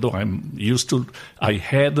stick, although I'm used to. I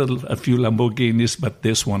had a few Lamborghinis, but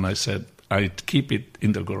this one I said I'd keep it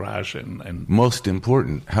in the garage. And most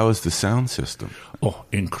important, how is the sound system? Oh,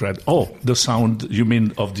 incredible! Oh, the sound. You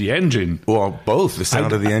mean of the engine? Well, both the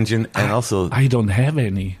sound of the engine and also. I don't have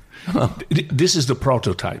any. This is the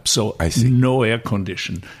prototype, so I see. No air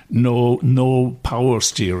condition, no power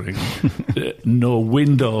steering, no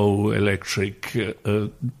window electric.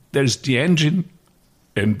 There's the engine.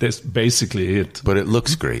 And that's basically it. But it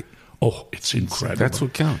looks great. Oh, it's incredible. That's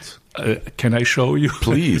what counts. Can I show you?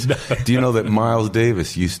 Please. Do you know that Miles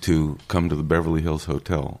Davis used to come to the Beverly Hills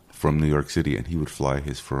Hotel from New York City, and he would fly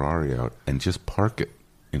his Ferrari out and just park it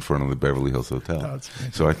in front of the Beverly Hills Hotel?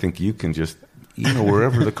 So I think you can just,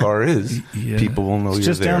 wherever the car is, people will know it's you're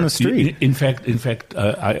just there. Down the street. In fact,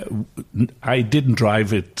 I didn't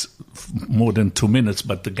drive it more than 2 minutes,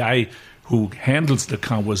 but the guy who handles the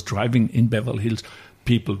car was driving in Beverly Hills,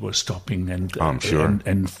 people were stopping and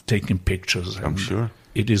and taking pictures. I'm sure.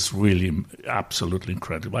 It is really absolutely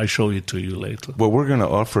incredible. I show it to you later. Well, we're going to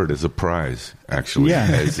offer it as a prize, actually,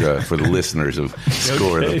 as, for the listeners of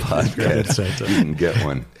Score the Podcast. You can get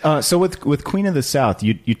one. So with Queen of the South,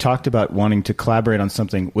 you talked about wanting to collaborate on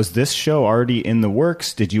something. Was this show already in the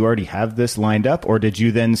works? Did you already have this lined up? Or did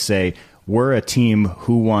you then say, we're a team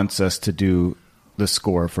who wants us to do the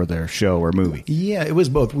score for their show or movie? Yeah, it was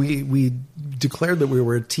both. We declared that we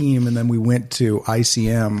were a team, and then we went to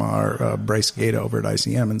ICM, our Bryce Gata over at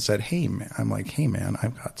ICM, and said, hey, man,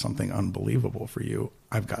 I've got something unbelievable for you.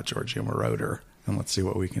 I've got Giorgio Moroder, and let's see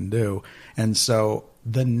what we can do. And so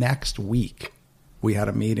the next week, we had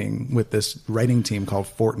a meeting with this writing team called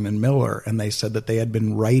Fortin and Miller, and they said that they had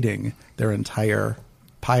been writing their entire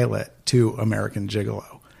pilot to American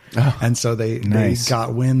Gigolo. Oh, and so they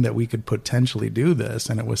got wind that we could potentially do this,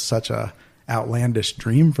 and it was such a outlandish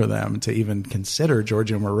dream for them to even consider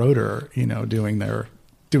Giorgio Moroder,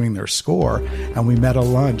 doing their score. And we met a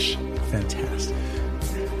lunch, fantastic,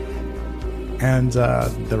 and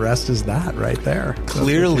the rest is that right there.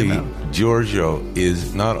 Clearly, Giorgio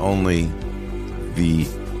is not only the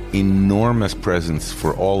enormous presence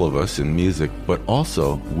for all of us in music, but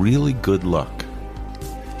also really good luck.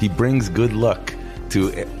 He brings good luck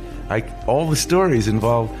to. All the stories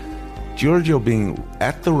involve Giorgio being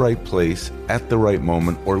at the right place at the right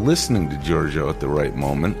moment, or listening to Giorgio at the right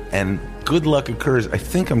moment, and good luck occurs. I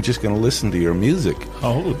think I'm just going to listen to your music.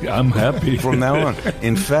 Oh, I'm happy. From now on.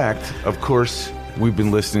 In fact, of course, we've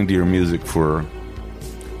been listening to your music for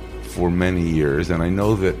many years, and I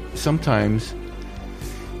know that sometimes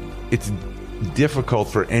it's difficult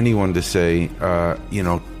for anyone to say,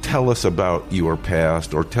 tell us about your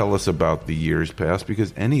past or tell us about the years past,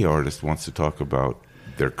 because any artist wants to talk about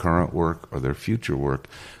their current work or their future work.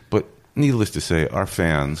 But needless to say, our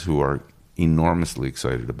fans, who are enormously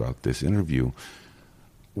excited about this interview,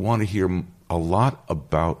 want to hear a lot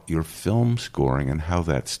about your film scoring and how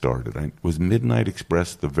that started. Was Midnight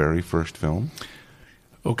Express the very first film?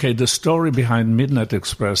 Okay, the story behind Midnight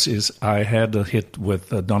Express is I had a hit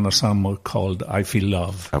with Donna Summer called I Feel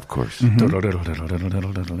Love. Of course.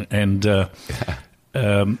 Mm-hmm. And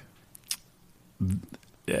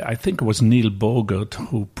I think it was Neil Bogart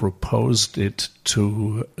who proposed it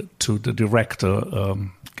to the director.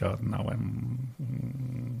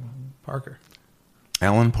 Parker.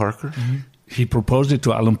 Alan Parker? Mm-hmm. He proposed it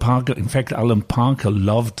to Alan Parker. In fact, Alan Parker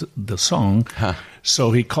loved the song. Huh.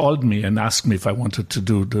 So he called me and asked me if I wanted to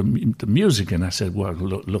do the music. And I said, well,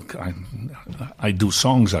 look, I do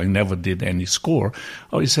songs. I never did any score.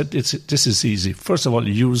 Oh, he said, this is easy. First of all,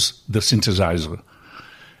 use the synthesizer.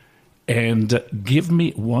 And give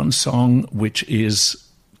me one song which is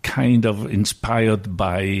kind of inspired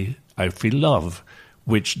by I Feel Love,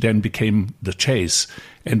 which then became The Chase.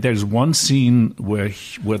 And there's one scene where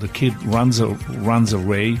the kid runs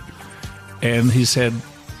away, and he said,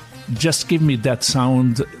 just give me that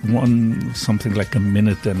sound, something like a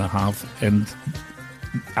minute and a half, and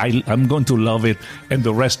I'm going to love it, and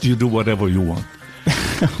the rest you do whatever you want.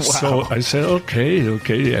 Wow. So I said, okay.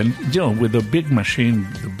 And, with the big machine,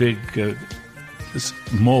 the big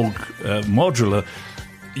Moog modular,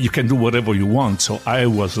 you can do whatever you want. So I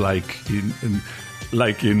was like in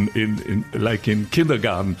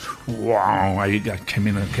kindergarten. Wow! I came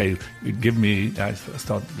in. Okay, give me. I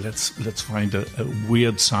thought let's find a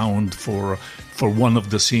weird sound for one of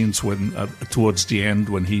the scenes when towards the end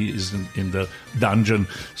when he is in the dungeon.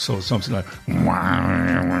 So something like,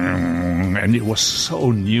 and it was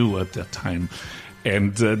so new at that time,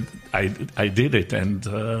 and I did it, and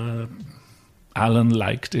Alan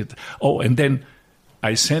liked it. Oh, and then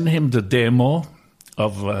I sent him the demo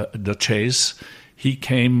of The Chase. He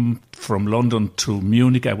came from London to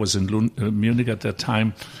Munich. I was in Munich at that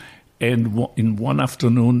time. And in one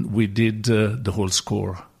afternoon, we did the whole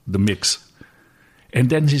score, the mix. And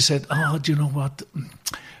then he said, oh, do you know what?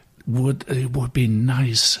 It would be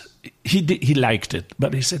nice. He liked it,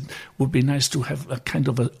 but he said, it would be nice to have a kind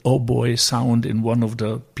of an oboe sound in one of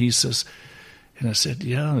the pieces. And I said,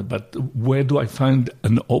 yeah, but where do I find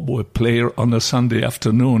an oboe player on a Sunday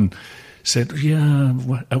afternoon? He said, yeah,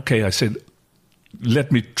 okay. I said,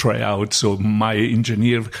 let me try out. So my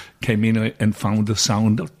engineer came in and found the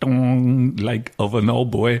sound like of an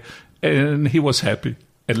oboe, and he was happy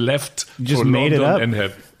and left. Just made London it up. And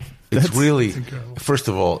happy. It's really, first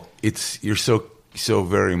of all, you're so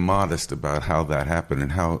very modest about how that happened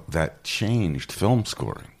and how that changed film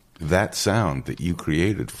scoring. That sound that you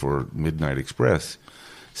created for Midnight Express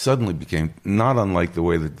suddenly became not unlike the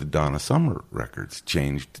way that the Donna Summer records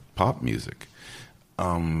changed pop music.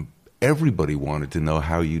 everybody wanted to know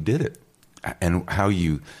how you did it and how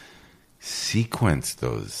you sequenced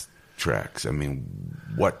those tracks. I mean,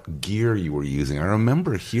 what gear you were using. I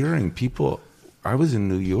remember hearing people. I was in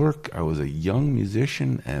New York. I was a young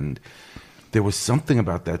musician, and there was something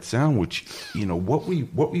about that sound which, you know, what were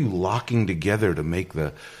you locking together to make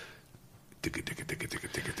the...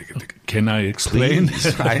 Can I explain?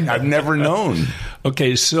 I've never known.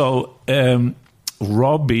 Okay, so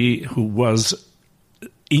Robbie, who was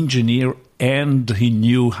engineer, and he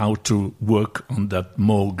knew how to work on that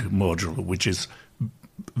Moog module, which is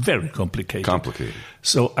very complicated.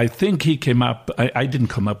 So I think he came up, I didn't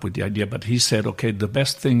come up with the idea, but he said, okay, the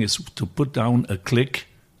best thing is to put down a click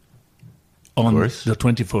on the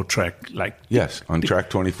 24 track, like on track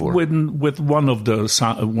 24, with one of the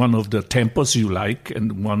tempos you like,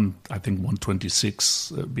 and I think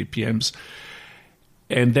 126 BPMs.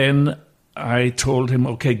 And then I told him,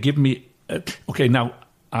 okay, give me. Okay, now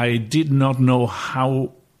I did not know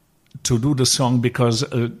how to do the song because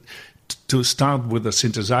to start with a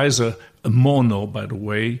synthesizer, a mono, by the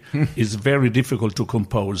way, is very difficult to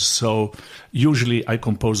compose. So usually I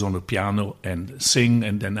compose on a piano and sing,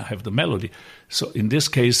 and then I have the melody. So in this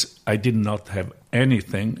case, I did not have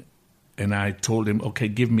anything, and I told him, okay,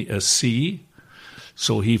 give me a C.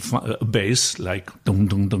 So he a bass like dun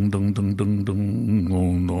dun dun dun dun dun dun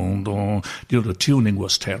dun dun dun. You know, the tuning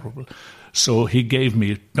was terrible. So he gave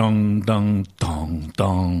me dun dun dun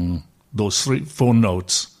dun, those 4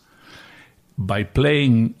 notes. By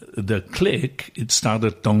playing the click, it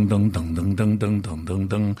started dun dun dun dun dun dun dun dun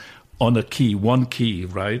dun on a key, one key,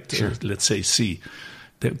 right? Sure. Let's say C.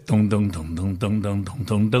 Dun dun dun dun dun dun dun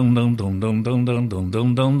dun dun dun dun dun dun dun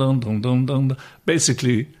dun dun dun dun dun dun.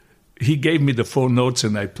 Basically, he gave me the 4 notes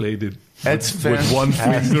and I played it with one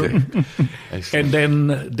finger. And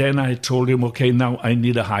then I told him, okay, now I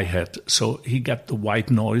need a hi-hat. So he got the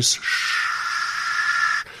white noise,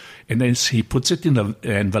 and then he puts it in an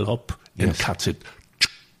envelope and cuts it.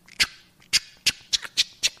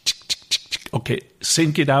 Okay,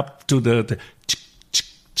 sync it up to the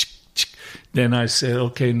then I said,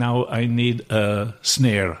 okay, now I need a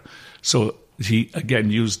snare. So he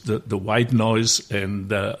again used the white noise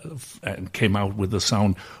and came out with the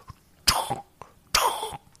sound.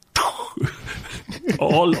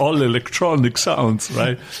 all electronic sounds,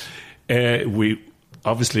 right? We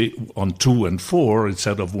obviously on 2 and 4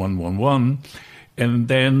 instead of 1 1 1. And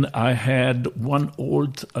then I had one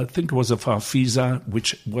old, I think it was a Farfisa,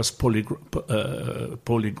 which was polyphonic,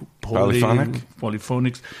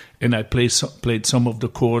 and I played some of the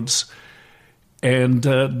chords, and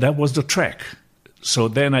that was the track. So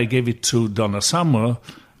then I gave it to Donna Summer,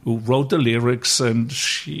 who wrote the lyrics, and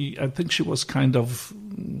I think she was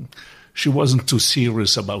she wasn't too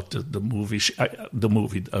serious about the movie,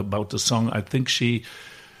 about the song. I think she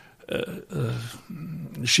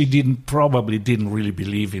probably didn't really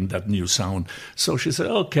believe in that new sound. So she said,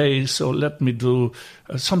 okay, so let me do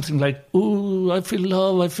something like, ooh, I feel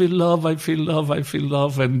love, I feel love, I feel love, I feel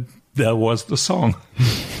love. And that was the song.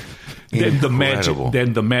 Then the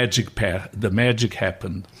magic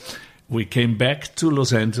happened. We came back to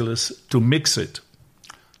Los Angeles to mix it.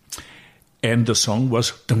 And the song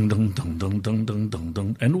was dun dun dun dun dun dun dun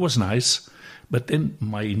dun, and it was nice. But then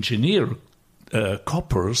my engineer,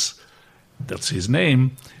 Coppers, that's his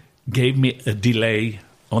name, gave me a delay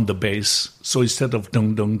on the bass. So instead of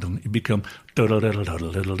dun dun dun, it became and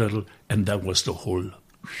that was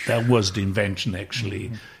that was the invention actually.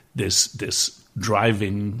 Mm-hmm. This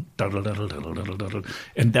driving,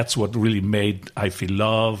 and that's what really made I Feel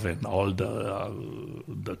Love and all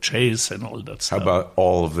the chase and all that stuff. How about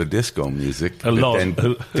all of the disco music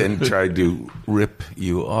that then tried to rip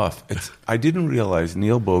you off? I didn't realize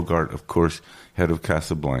Neil Bogart, of course, head of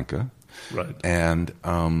Casablanca. Right. And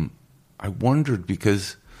I wondered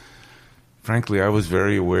because, frankly, I was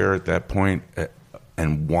very aware at that point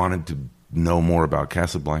and wanted to know more about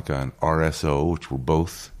Casablanca and RSO, which were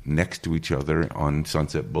both next to each other on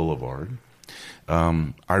Sunset Boulevard.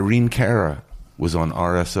 Irene Cara was on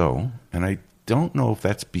RSO, and I don't know if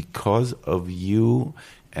that's because of you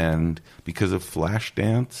and because of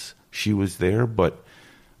Flashdance she was there, but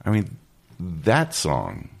I mean, that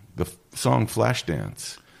song, the song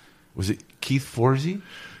Flashdance, was it Keith Forsey?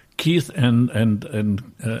 Keith and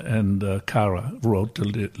Cara wrote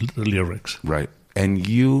the lyrics. Right. And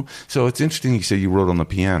so it's interesting you say you wrote on the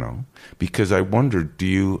piano, because I wondered, do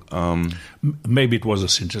you... maybe it was a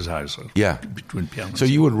synthesizer. Yeah. Between pianos. So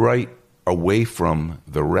you would write away from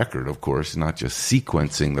the record, of course, not just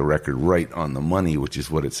sequencing the record right on the money, which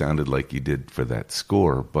is what it sounded like you did for that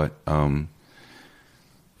score. But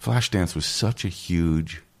Flashdance was such a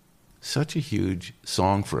huge such a huge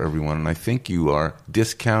song for everyone, and I think you are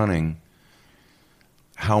discounting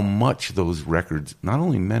how much those records not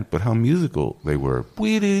only meant, but how musical they were.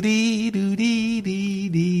 You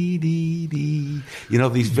know,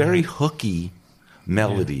 these very hooky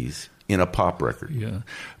melodies in a pop record. Yeah,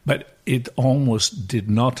 but it almost did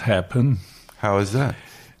not happen. How is that?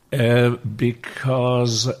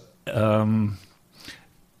 Because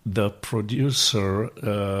the producer,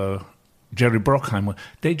 Jerry Bruckheimer,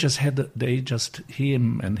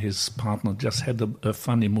 him and his partner just had a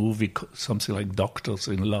funny movie, something like Doctors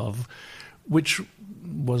in Love, which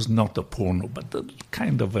was not a porno, but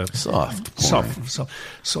kind of a soft.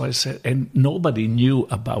 So I said, and nobody knew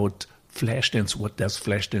about Flashdance. What does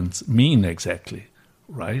Flashdance mean exactly,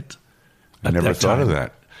 right? I never thought of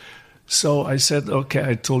that. So I said, okay,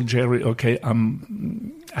 I told Jerry, okay,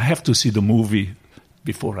 I have to see the movie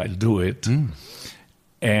before I do it.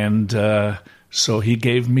 And so he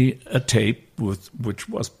gave me a tape which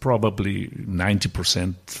was probably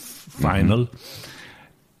 90% final.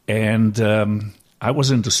 And I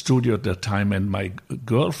was in the studio at that time, and my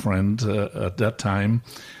girlfriend at that time,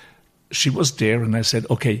 she was there, and I said,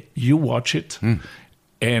 okay, you watch it,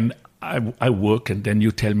 and I work, and then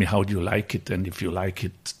you tell me how you like it, and if you like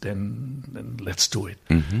it, then let's do it.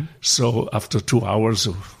 So after 2 hours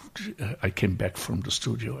I came back from the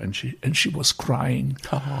studio, and she was crying.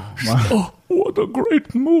 Oh, She said, oh, what a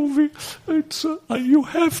great movie! It's you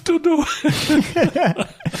have to do it.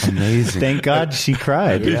 Amazing. Thank God she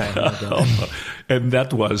cried. And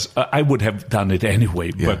that was I would have done it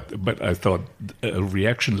anyway, but I thought a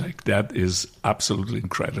reaction like that is absolutely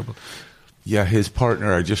incredible. Yeah, his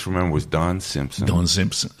partner, I just remember, was Don Simpson. Don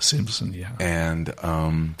Simpson, yeah. And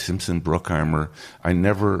Simpson Bruckheimer, I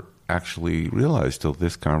never actually realized till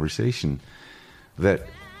this conversation that,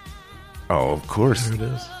 of course. There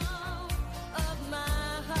it is.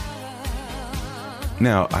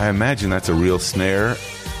 Now, I imagine that's a real snare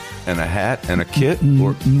and a hat and a kit?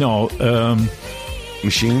 Or no.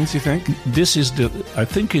 Machines, you think? I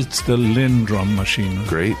think it's the Lindrum machine.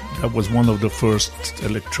 Great. That was one of the first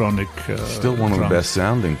electronic Still one of the best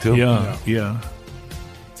sounding, too. Yeah.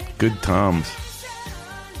 Good toms.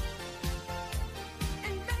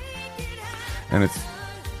 And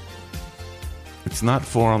it's not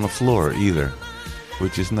 4 on the floor either,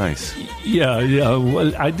 which is nice. Yeah.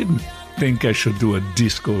 Well, I didn't think I should do a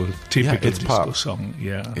typical disco pop song.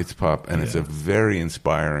 Yeah, it's pop, and it's a very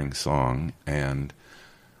inspiring song. And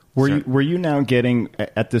were you now getting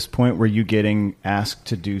at this point? Were you getting asked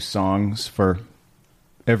to do songs for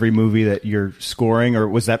every movie that you're scoring, or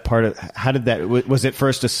was that part of? How did that? Was it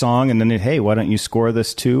first a song, and then hey, why don't you score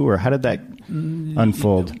this too, or how did that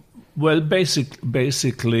unfold? Well,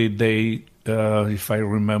 basically, they, if I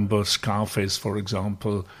remember Scarface, for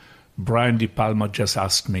example, Brian De Palma just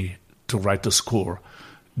asked me to write the score.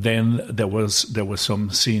 Then there were some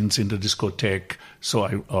scenes in the discotheque, so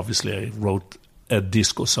I wrote a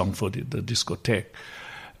disco song for the discotheque.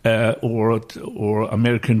 Or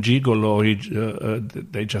American Gigolo,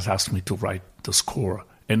 they just asked me to write the score,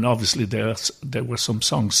 and obviously there were some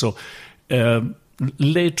songs. So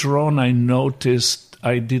later on, I noticed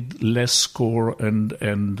I did less score, and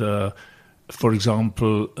for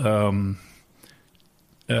example,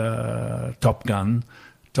 Top Gun,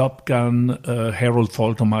 Harold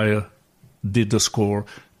Faltermeyer did the score,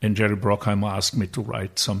 and Jerry Bruckheimer asked me to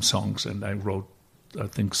write some songs, and I wrote, I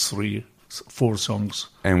think, 4 songs.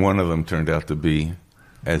 And one of them turned out to be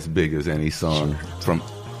as big as any song from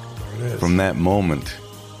that moment.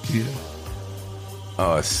 Yeah.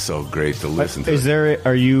 Oh, it's so great to listen to.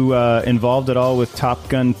 Are you involved at all with Top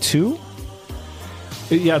Gun 2?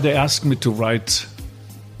 Yeah, they asked me to write,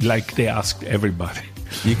 like they asked everybody.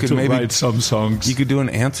 You could maybe write some songs. You could do an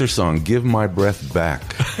answer song, "Give My Breath Back."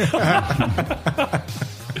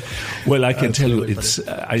 Well, I can tell you,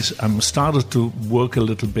 I'm started to work a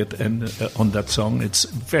little bit on that song. It's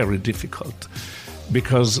very difficult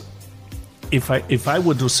because if I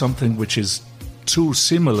would do something which is too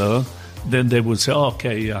similar, then they would say,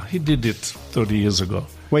 "Okay, yeah, he did it 30 years ago."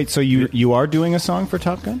 Wait, so you are doing a song for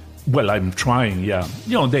Top Gun? Well, I'm trying, yeah.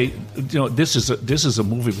 This is a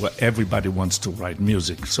movie where everybody wants to write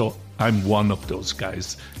music, so I'm one of those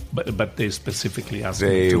guys. But they specifically asked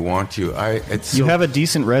me to. They want you. You have a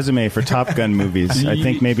decent resume for Top Gun movies. I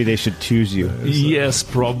think maybe they should choose you. Yes,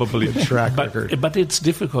 probably. Track record. But it's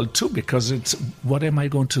difficult too, because it's what am I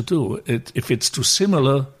going to do? If it's too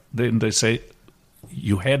similar, then they say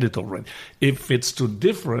you had it already. If it's too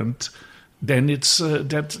different, then it's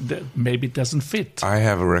that maybe it doesn't fit. I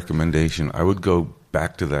have a recommendation. I would go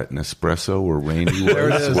back to that Nespresso where Rainey There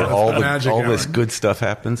it was, is. where That's all the magic this hour. good stuff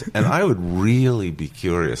happens. And I would really be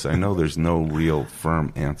curious. I know there's no real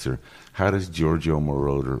firm answer. How does Giorgio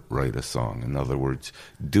Moroder write a song? In other words,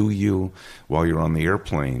 do you, while you're on the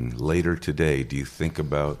airplane later today, do you think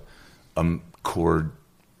about a chord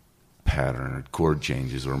pattern or chord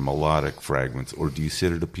changes or melodic fragments, or do you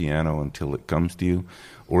sit at a piano until it comes to you?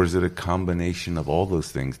 Or is it a combination of all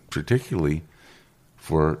those things, particularly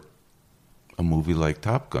for a movie like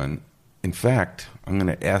Top Gun? In fact, I'm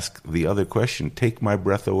going to ask the other question. Take My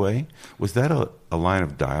Breath Away. Was that a line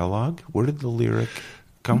of dialogue? Where did the lyric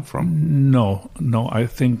come from? No, I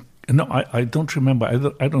think no. I don't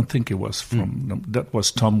remember. I don't think it was from. That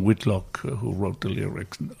was Tom Whitlock who wrote the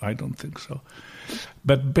lyrics. I don't think so.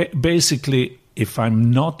 But basically, if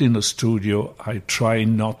I'm not in a studio, I try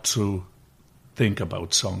not to think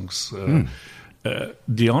about songs.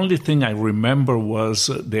 The only thing I remember was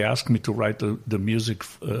they asked me to write the music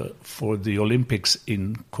for the Olympics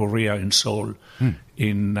in Korea, in Seoul,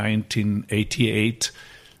 in 1988.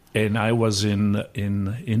 And I was in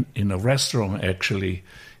a restaurant, actually,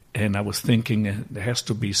 and I was thinking there has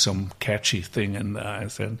to be some catchy thing. And I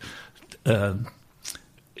said,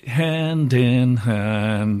 hand in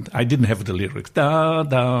hand. I didn't have the lyrics. Da,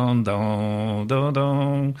 da, da, da,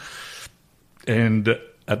 da. And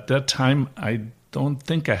at that time, I don't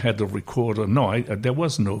think I had a recorder. No, there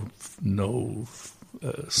was no maybe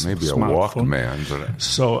a smartphone. Walkman. But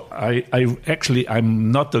So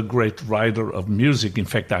I'm not a great writer of music. In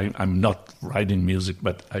fact, I'm not writing music,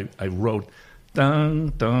 but I wrote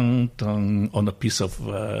dun, dun, dun on a piece of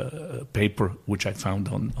paper, which I found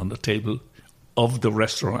on the table of the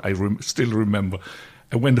restaurant. I still remember.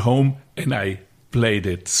 I went home and I played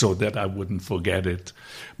it so that I wouldn't forget it.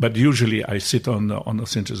 But usually I sit on a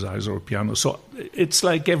synthesizer or piano. So it's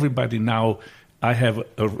like everybody now. I have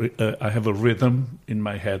a rhythm in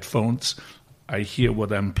my headphones. I hear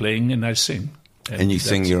what I'm playing and I sing. and you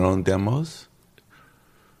sing your own demos?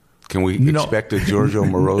 Can we No. expect a Giorgio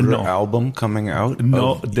Moroder No. album coming out?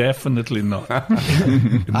 No, definitely not.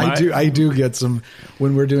 I do get some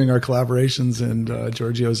when we're doing our collaborations and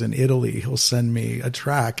Giorgio's in Italy. He'll send me a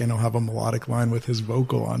track and he'll have a melodic line with his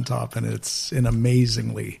vocal on top, and it's an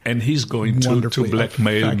amazingly And he's going to wonderfully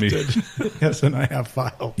blackmail me. affected. Yes, and I have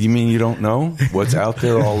files. You mean you don't know what's out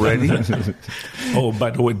there already? Oh,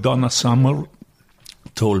 by the way, Donna Summer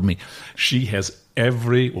told me she had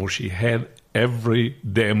every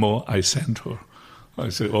demo I sent her. I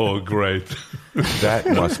said, "Oh, great!" That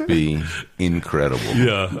must be incredible.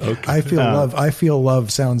 Yeah. Okay. I feel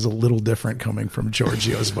love sounds a little different coming from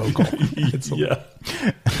Giorgio's vocal. Yeah.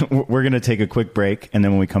 We're going to take a quick break, and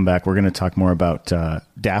then when we come back, we're going to talk more about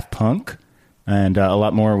Daft Punk and a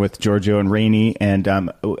lot more with Giorgio and Rainey. And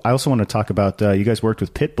I also want to talk about you guys worked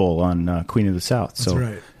with Pitbull on Queen of the South. That's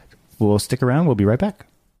right. We'll stick around. We'll be right back.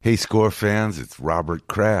 Hey, Score fans, it's Robert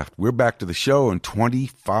Kraft. We're back to the show in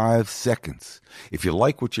 25 seconds. If you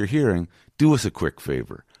like what you're hearing, do us a quick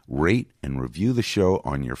favor. Rate and review the show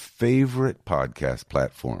on your favorite podcast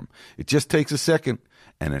platform. It just takes a second,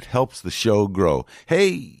 and it helps the show grow.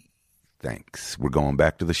 Hey, thanks. We're going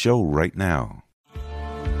back to the show right now.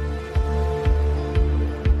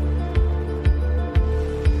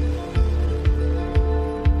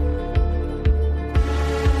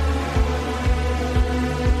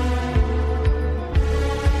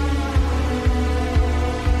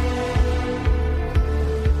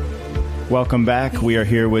 Welcome back. We are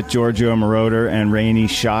here with Giorgio Moroder and Rainey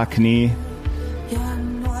Shockney.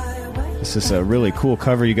 This is a really cool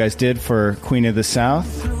cover you guys did for Queen of the South.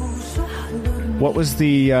 What was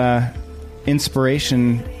the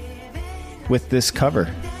inspiration with this cover?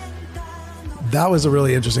 That was a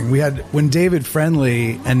really interesting. We had when David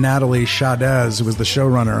Friendly and Natalie Chadez, who was the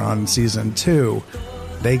showrunner on season 2,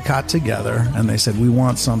 they got together and they said, we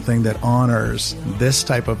want something that honors this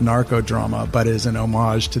type of narco drama, but is an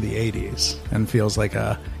homage to the 80s and feels like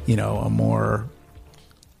a more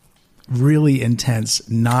really intense,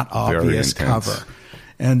 not obvious cover.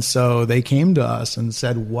 And so they came to us and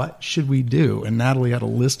said, what should we do? And Natalie had a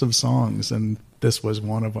list of songs, and this was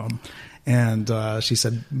one of them. And she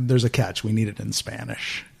said, there's a catch. We need it in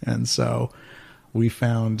Spanish. And so we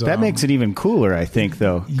found... That makes it even cooler, I think,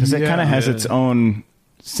 though, because it kind of has its own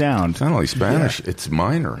sound. It's not only Spanish, it's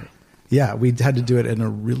minor. Yeah, we had to do it in a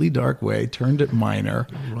really dark way, turned it minor.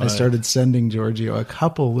 Right. I started sending Giorgio a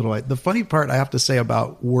couple little... The funny part I have to say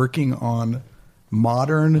about working on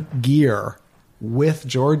modern gear with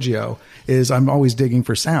Giorgio is I'm always digging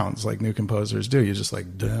for sounds like new composers do. You're just like,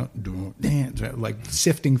 like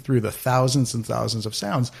sifting through the thousands and thousands of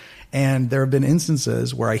sounds. And there have been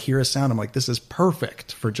instances where I hear a sound, I'm like, this is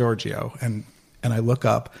perfect for Giorgio. And and I look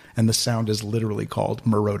up, and the sound is literally called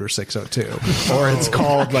Marauder 602, or it's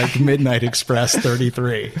called like Midnight Express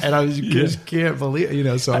 33, and I just can't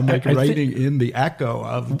believe, So I'm like writing in the echo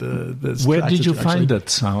of the. Where did you find that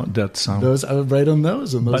sound? Those I would write on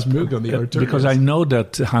those and those Moog on the Arturas. Because I know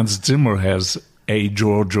that Hans Zimmer has a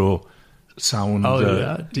Giorgio sound. Oh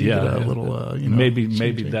yeah, a little. Maybe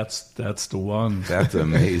that's the one. That's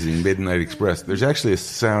amazing. Midnight Express. There's actually a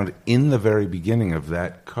sound in the very beginning of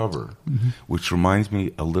that cover, which reminds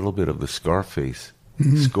me a little bit of the Scarface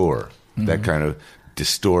score. That kind of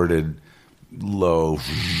distorted, low,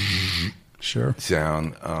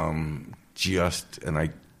 sound. And I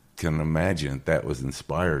can imagine that was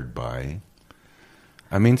inspired by.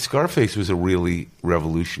 I mean, Scarface was a really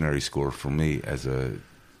revolutionary score for me as a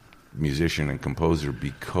musician and composer,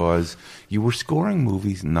 because you were scoring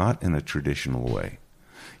movies not in a traditional way.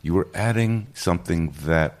 You were adding something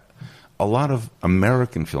that a lot of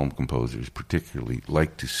American film composers particularly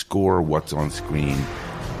like to score what's on screen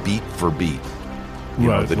beat for beat.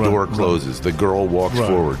 The door closes, the girl walks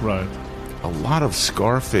forward. Right. A lot of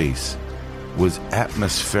Scarface was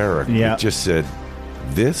atmospheric. Yeah. It just said,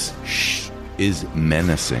 this is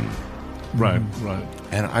menacing. Right.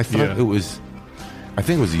 And I thought I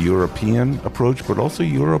think it was a European approach, but also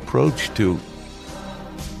your approach to,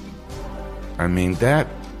 I mean, that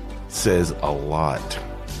says a lot.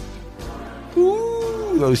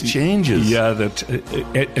 Ooh, those changes. Yeah,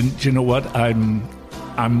 and you know what? I'm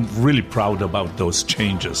really proud about those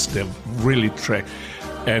changes. They're really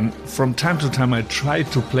and from time to time I try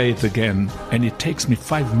to play it again, and it takes me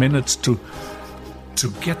 5 minutes to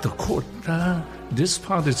get the chord. This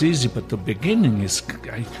part is easy, but the beginning is.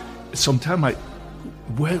 Sometimes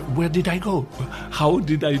where did I go? How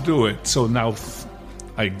did I do it? So now,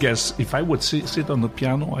 I guess if I would sit on the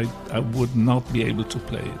piano, I would not be able to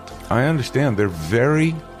play it. I understand. They're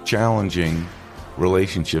very challenging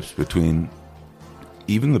relationships between,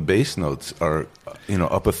 even the bass notes are,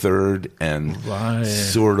 up a third and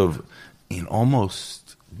sort of in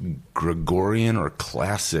almost Gregorian or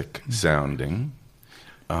classic sounding.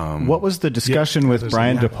 What was the discussion with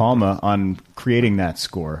Brian De Palma on creating that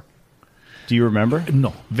score? Do you remember?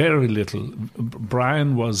 No, very little.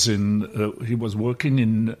 Brian was he was working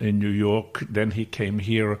in New York. Then he came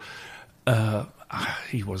here. I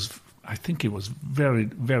think he was very,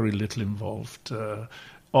 very little involved.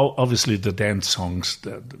 Obviously, the dance songs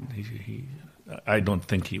that I don't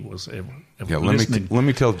think he was ever listening. Let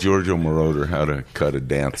me tell Giorgio Moroder how to cut a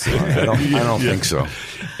dance song. I don't think so.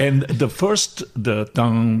 And the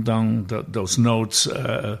dong dong, those notes,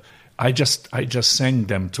 I just sang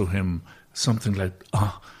them to him. Something like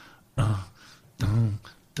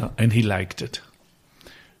and he liked it.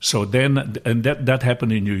 So then, and that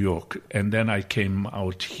happened in New York, and then I came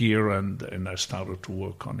out here and I started to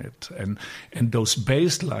work on it. And those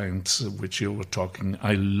bass lines which you were talking,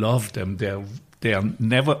 I love them. They are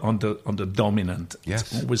never on the dominant.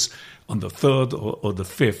 Yes. It's always on the third or the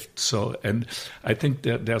fifth. So, and I think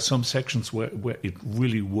there are some sections where it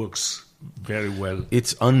really works very well.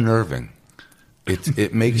 It's unnerving.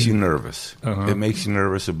 It makes you nervous. It makes you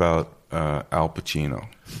nervous about Al Pacino.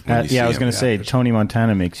 I was going to say, Tony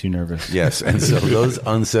Montana makes you nervous. Yes, and so those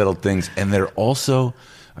unsettled things, and they're also,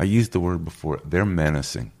 I used the word before, they're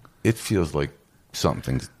menacing. It feels like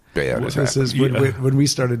something's bad has happened. When we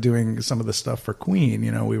started doing some of the stuff for Queen,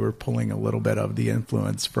 we were pulling a little bit of the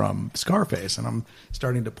influence from Scarface, and I'm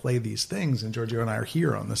starting to play these things, and Giorgio and I are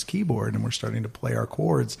here on this keyboard, and we're starting to play our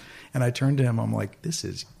chords, and I turned to him, I'm like, this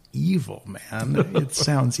is evil, man. It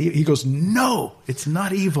sounds evil. He goes, no, it's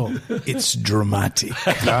not evil. It's dramatic.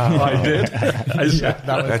 I did.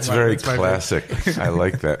 That's very classic. I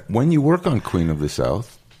like that. When you work on Queen of the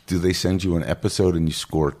South, do they send you an episode and you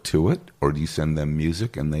score to it, or do you send them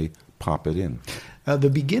music and they pop it in? The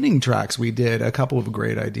beginning tracks, we did a couple of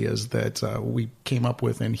great ideas that we came up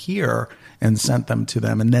with in here and sent them to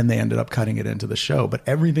them, and then they ended up cutting it into the show. But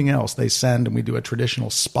everything else they send, and we do a traditional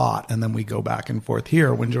spot, and then we go back and forth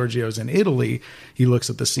here. When Giorgio's in Italy, he looks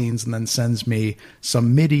at the scenes and then sends me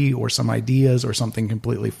some MIDI or some ideas or something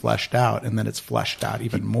completely fleshed out, and then it's fleshed out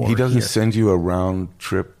even more. He doesn't send you a round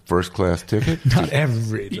trip first-class ticket? Not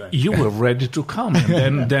every day. You were ready to come,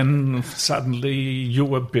 and then suddenly you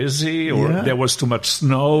were busy, or there was too much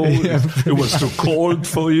snow, it was too cold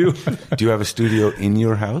for you. Do you have a studio in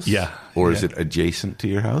your house? Yeah. Or is it adjacent to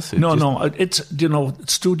your house? No, it's,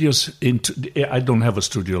 studios, I don't have a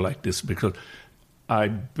studio like this because I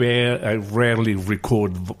rarely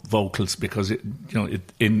record vocals because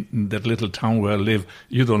in that little town where I live,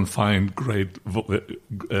 you don't find great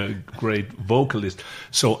vocalists.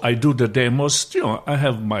 So I do the demos. I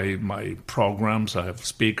have my programs, I have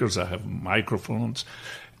speakers, I have microphones,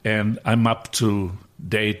 and I'm up to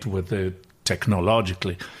date with it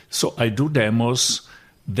technologically. So I do demos.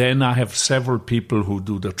 Then I have several people who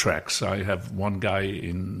do the tracks. I have one guy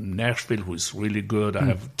in Nashville who is really good. I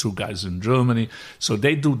have two guys in Germany. So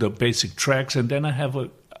they do the basic tracks. And then I have I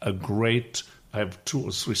have 2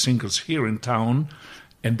 or 3 singers here in town,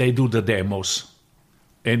 and they do the demos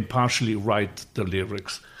and partially write the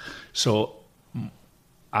lyrics. So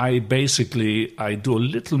I do a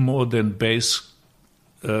little more than bass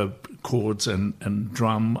chords and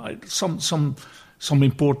drum. Some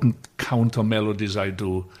important counter melodies I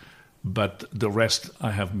do, but the rest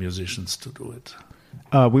I have musicians to do it.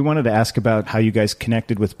 We wanted to ask about how you guys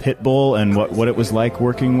connected with Pitbull and what it was like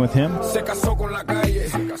working with him.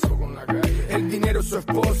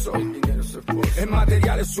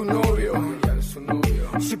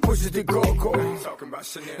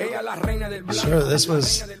 Sure, this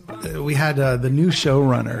was, we had the new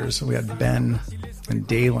showrunners. We had Ben and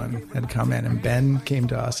Dalen had come in, and Ben came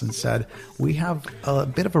to us and said, we have a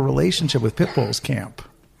bit of a relationship with Pitbull's camp.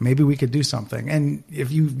 Maybe we could do something. And if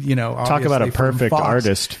you talk about a perfect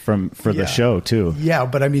artist for the show too. Yeah,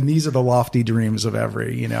 but I mean, these are the lofty dreams of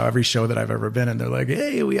every show that I've ever been in. They're like,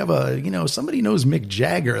 hey, we have somebody knows Mick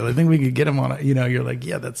Jagger. I think we could get him on you're like,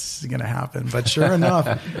 yeah, that's going to happen. But sure enough,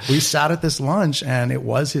 we sat at this lunch and it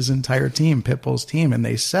was his entire team, Pitbull's team. And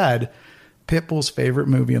they said, Pitbull's favorite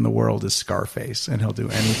movie in the world is Scarface, and he'll do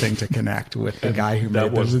anything to connect with the guy who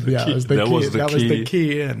made this. That was the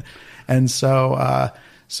key. And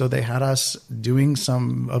so they had us doing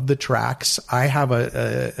some of the tracks. I have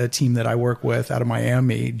a team that I work with out of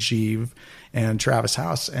Miami, Jeeve and Travis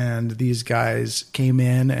House, and these guys came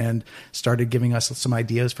in and started giving us some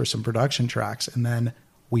ideas for some production tracks, and then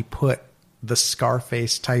we put the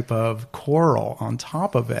Scarface type of choral on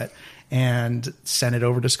top of it and sent it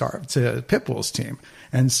over to Pitbull's team.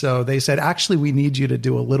 And so they said, actually, we need you to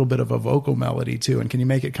do a little bit of a vocal melody too. And can you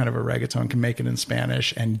make it kind of a reggaeton, can make it in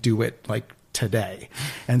Spanish and do it like today?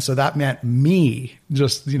 And so that meant me,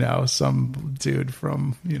 just, some dude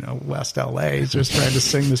from, West LA just trying to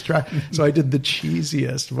sing this track. So I did the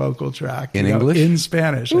cheesiest vocal track in English, in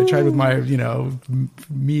Spanish. I tried with my,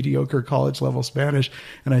 mediocre college level Spanish,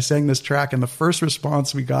 and I sang this track. And the first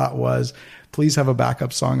response we got was, please have a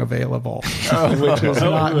backup song available, which was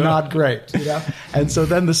not great. And so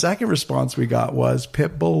then the second response we got was,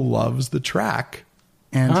 Pitbull loves the track,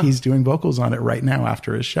 and he's doing vocals on it right now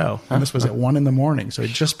after his show. And this was at 1 a.m. So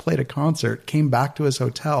he just played a concert, came back to his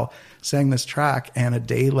hotel, sang this track, and a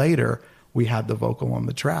day later we had the vocal on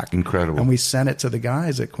the track. Incredible. And we sent it to the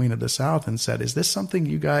guys at Queen of the South and said, is this something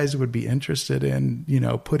you guys would be interested in,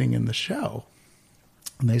 putting in the show?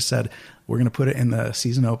 And they said, we're going to put it in the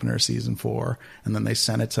season opener, season 4. And then they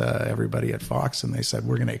sent it to everybody at Fox, and they said,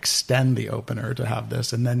 we're going to extend the opener to have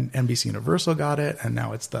this. And then NBC Universal got it, and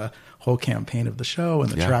now it's the whole campaign of the show,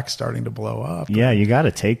 and the track's starting to blow up. Yeah, you got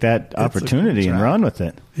to take that opportunity and run with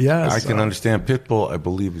it. Yeah, I can understand. Pitbull, I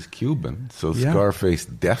believe, is Cuban, so Scarface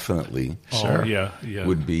definitely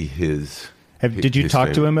would be his. Did you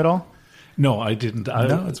talk to him at all? No, I didn't.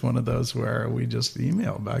 No, it's one of those where we just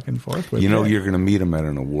email back and forth with you're going to meet him at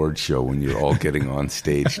an award show when you're all getting on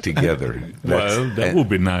stage together. That would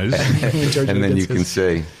be nice. And then you can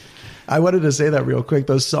say... I wanted to say that real quick.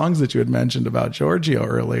 Those songs that you had mentioned about Giorgio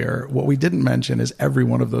earlier, what we didn't mention is every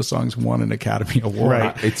one of those songs won an Academy Award.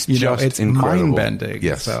 Right. It's just it's incredible. Mind-bending.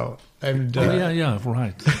 Yes. So,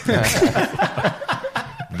 right.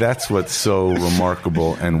 That's what's so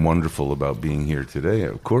remarkable and wonderful about being here today,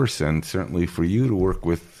 of course, and certainly for you to work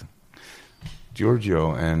with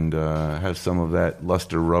Giorgio and have some of that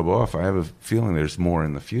luster rub off. I have a feeling there's more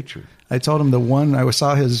in the future. I told him I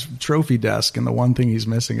saw his trophy desk, and the one thing he's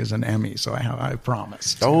missing is an Emmy. So I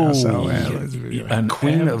promised. Oh, and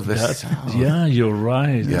Queen of the South. Yeah, you're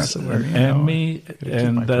right. Yes, Emmy,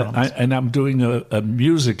 and I'm doing a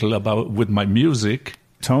musical with my music.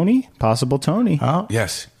 Tony, possible Tony. Oh,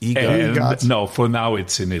 yes. No, for now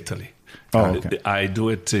it's in Italy. Oh, okay. I do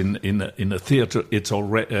it in a theater. It's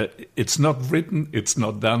already. It's not written. It's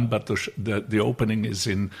not done. But the opening is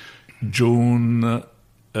in June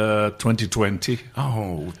 2020.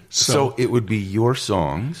 Oh, so it would be your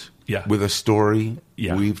songs, with a story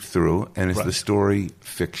weaved through, and is the story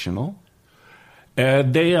fictional?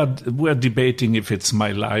 We're debating if it's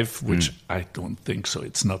my life, which I don't think so.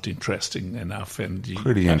 It's not interesting enough, and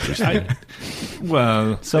pretty interesting.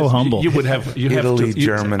 So humble. You would have Italy,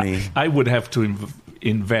 Germany. I would have to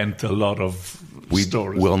invent a lot of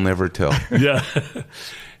stories. We'll never tell. Yeah.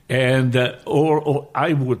 And or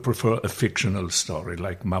I would prefer a fictional story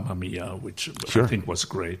like Mamma Mia, which I think was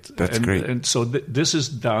great. That's great. And so this is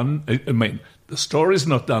done. I mean, the story is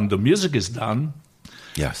not done. The music is done.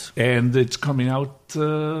 Yes. And it's coming out.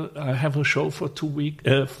 I have a show for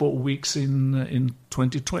 4 weeks in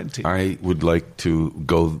 2020. I would like to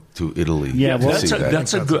go to Italy. Yeah, well,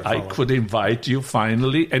 that's a good. I could invite you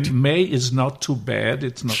finally. And May is not too bad.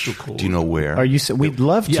 It's not too cold. Do you know where? We'd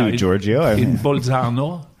love to, Giorgio. In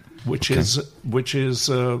Bolzano, which is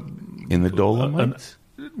in the Dolomites.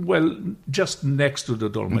 Well, just next to the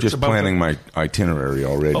Dolomites. I'm just planning my itinerary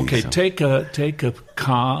already. Okay, so. take a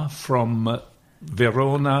car from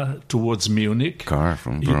Verona towards Munich. Car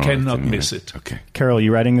from you Verona cannot to Munich. miss it. Okay, Carol,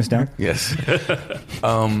 you writing this down? Yes.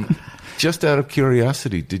 Just out of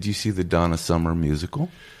curiosity, did you see the Donna Summer musical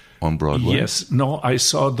on Broadway? Yes. No, I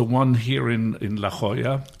saw the one here in La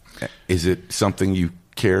Jolla. Is it something you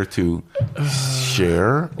care to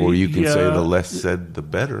share, or you can say the less said, the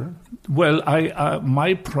better? Well,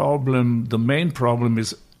 the main problem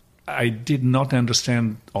is I did not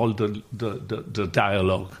understand all the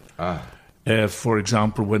dialogue. For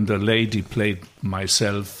example, when the lady played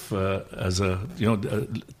myself as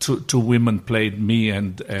two women played me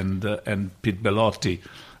and Pete Bellotti,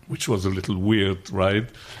 which was a little weird, right?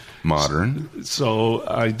 Modern. So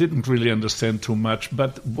I didn't really understand too much.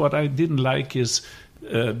 But what I didn't like is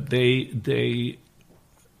they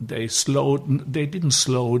didn't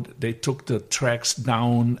slow. They took the tracks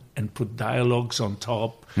down and put dialogues on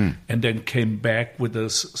top, and then came back with a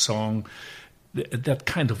song. That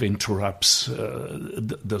kind of interrupts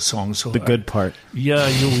the song. So the good part. Yeah,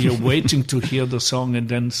 you're waiting to hear the song, and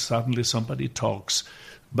then suddenly somebody talks.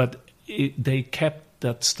 But they kept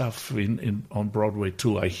that stuff on Broadway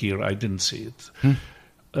too. I didn't see it.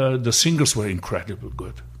 The singers were incredibly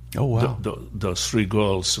good. Oh wow! The three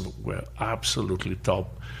girls were absolutely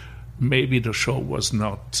top. Maybe the show was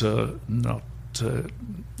not.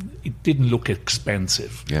 It didn't look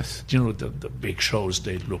expensive. Yes, you know the big shows.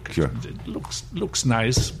 They look. Sure. It looks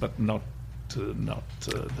nice, but not.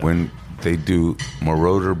 When they do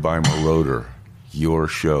Marauder by Marauder, your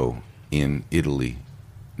show in Italy,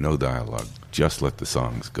 no dialogue, just let the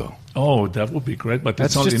songs go. Oh, that would be great. But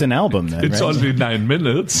that's just an album, then. It's right? only 9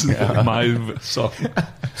 minutes. Yeah. My song.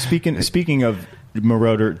 Speaking of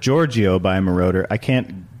Marauder, Giorgio by Marauder, I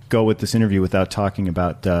can't go with this interview without talking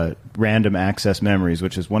about Random Access Memories,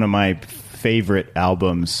 which is one of my favorite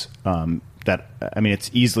albums.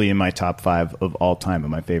 It's easily in my top 5 of all time of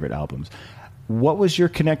my favorite albums. What was your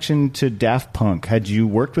connection to Daft Punk? Had you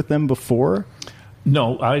worked with them before?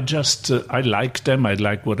 No, I liked them. I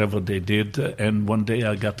liked whatever they did. And one day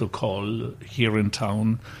I got a call here in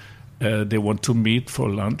town. They want to meet for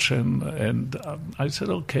lunch, and I said,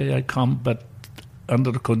 okay, I come, but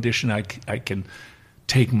under the condition I can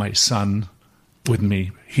take my son with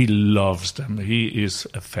me. He loves them. He is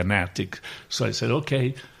a fanatic. So I said,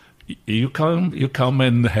 okay, you come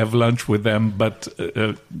and have lunch with them, but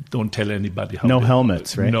don't tell anybody how. No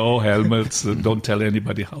helmets, right? No helmets. Don't tell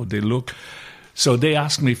anybody how they look. So they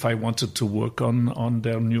asked me if I wanted to work on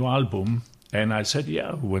their new album, and I said,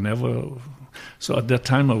 yeah, whenever. So at that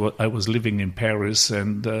time I was living in Paris,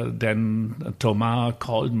 and then Thomas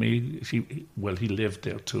called me. He lived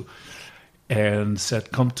there too, and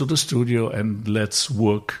said, come to the studio and let's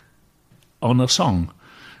work on a song.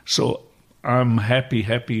 So I'm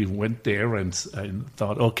happy, went there and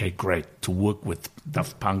thought, okay, great, to work with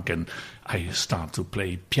Daft Punk. And I start to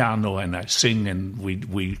play piano and I sing and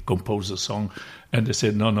we compose a song. And they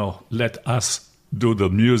said, no, let us do the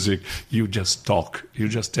music. You just talk. You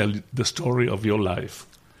just tell the story of your life.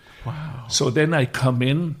 Wow. So then I come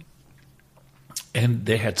in and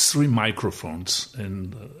they had 3 microphones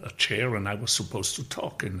and a chair and I was supposed to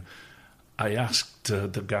talk. And I asked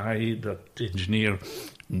the guy, the engineer,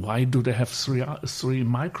 why do they have three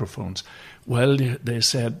microphones? Well, they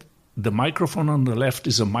said the microphone on the left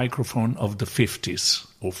is a microphone of the 50s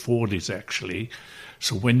or 40s, actually.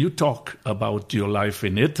 So when you talk about your life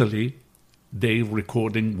in Italy, they're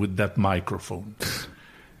recording with that microphone.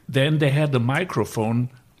 Then they had a microphone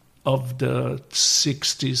of the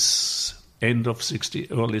 60s, end of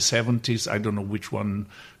 60s, early 70s. I don't know which one,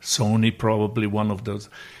 Sony, probably one of those.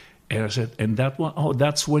 And I said, and that one,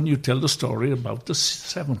 that's when you tell the story about the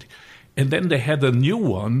 70s. And then they had a new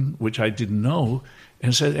one, which I didn't know,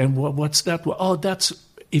 and said, and what's that one? Oh, that's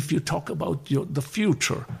if you talk about the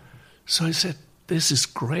future. So I said, this is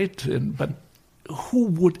great, but who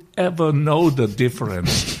would ever know the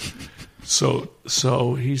difference?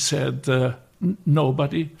 So he said,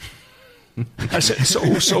 nobody. I said,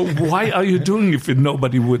 so why are you doing it if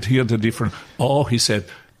nobody would hear the difference? Oh, he said,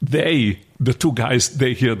 the two guys,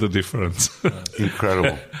 they hear the difference.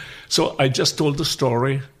 Incredible. So I just told the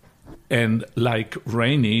story, and like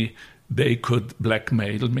Rainey, they could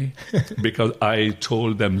blackmail me because I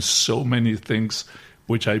told them so many things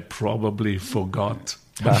which I probably forgot.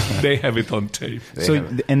 But they have it on tape.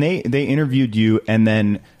 And they interviewed you, and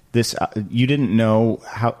then this you didn't know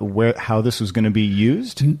how this was going to be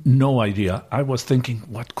used? No idea. I was thinking,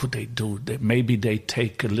 what could they do? Maybe they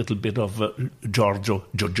take a little bit of Giorgio,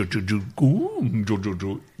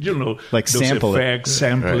 you know, like sample effects,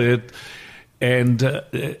 sample it. And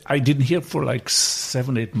I didn't hear for like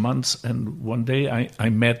 7-8 months. And one day I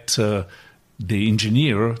met the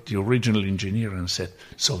engineer, the original engineer, and said,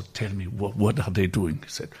 so tell me, what are they doing? He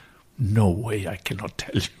said, no way, I cannot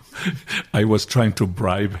tell you. I was trying to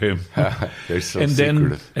bribe him. They're so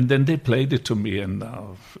secretive. And then they played it to me, and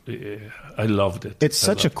I loved it. It's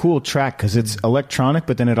such a cool track because it's electronic,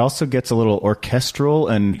 but then it also gets a little orchestral,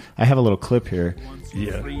 and I have a little clip here.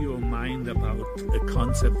 Yeah. Free your mind about the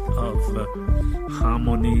concept of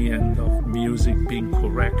harmony and of music being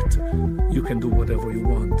correct. You can do whatever you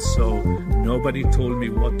want. So nobody told me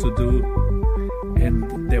what to do,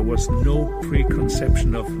 and there was no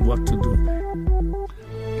preconception of what to do.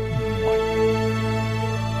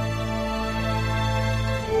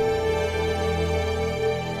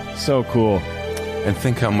 So cool. And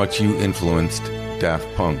think how much you influenced Daft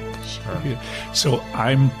Punk. Sure. So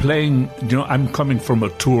I'm playing, I'm coming from a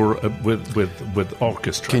tour with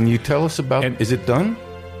orchestra. Can you tell us about, is it done?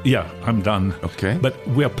 Yeah, I'm done. Okay. But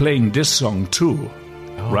we're playing this song too,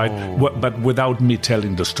 right? But without me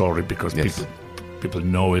telling the story because people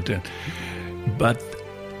know it. But,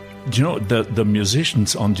 the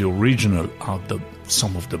musicians on the original are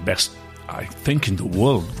some of the best, I think, in the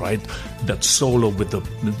world, right? That solo with the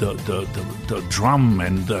drum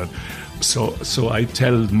and so I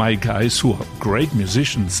tell my guys who are great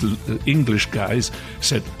musicians, English guys,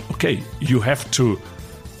 said, okay, you have to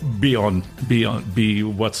be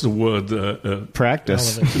what's the word?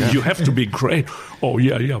 Practice. You have to be great. Oh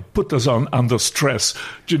yeah. Put us under stress.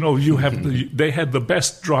 You have they had the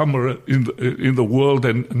best drummer in the world,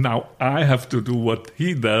 and now I have to do what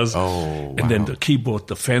he does. Oh, wow. And then the keyboard,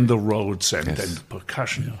 the Fender Rhodes, and then the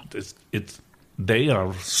percussion. They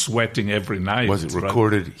are sweating every night. Was it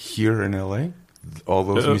recorded here in L.A.? All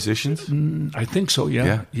those musicians? I think so,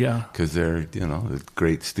 yeah. Because they're, the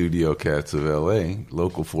great studio cats of L.A.,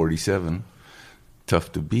 Local 47,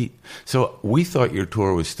 tough to beat. So we thought your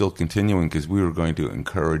tour was still continuing because we were going to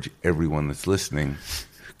encourage everyone that's listening,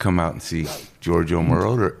 come out and see Giorgio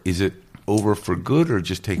Moroder. Is it over for good or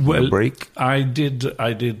just taking a break? I did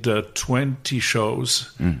 20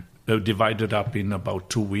 shows. Divided up in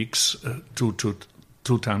about 2 weeks, two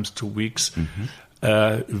times 2 weeks. Mm-hmm.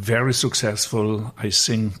 Very successful. I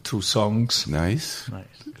sing 2 songs. Nice.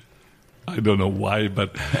 I don't know why,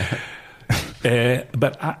 but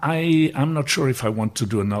I'm not sure if I want to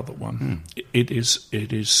do another one. It is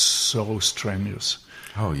so strenuous.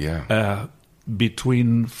 Oh yeah.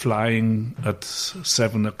 Between flying at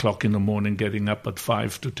 7 o'clock in the morning, getting up at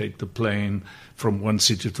 5 to take the plane from one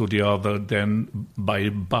city to the other, then by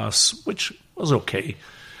bus, which was okay,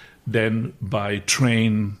 then by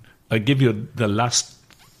train. I give you the last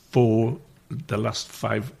 10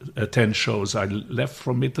 shows. I left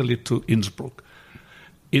from Italy to Innsbruck,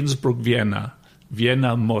 Vienna,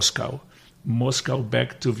 Moscow,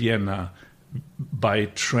 back to Vienna, by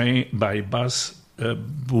bus,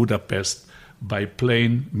 Budapest, by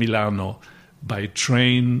plane, Milano, by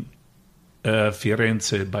train,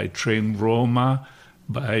 Firenze, by train, Roma,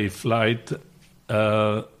 by flight,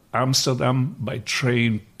 Amsterdam, by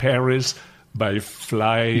train, Paris, by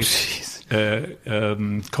flight,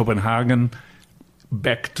 Copenhagen,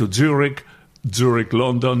 back to Zurich,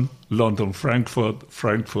 London,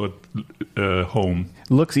 Frankfurt, home.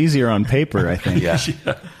 Looks easier on paper, I think. Yeah.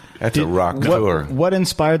 That's a rock tour. What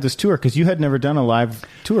inspired this tour? Because you had never done a live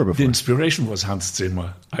tour before. The inspiration was Hans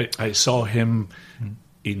Zimmer. I saw him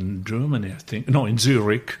in Germany, I think. No, in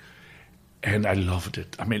Zurich. And I loved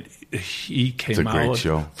it. I mean, he came out. It's a great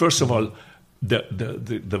show. First of all,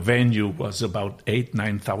 the venue was about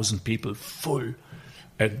 8,000-9,000 people full.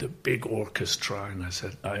 And the big orchestra. And I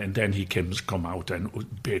said, and then he come out and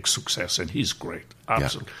big success. And he's great.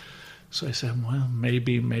 Absolutely. Yeah. So I said, well,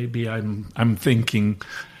 maybe I'm thinking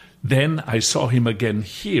Then I saw him again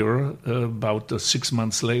here about 6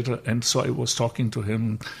 months later, and so I was talking to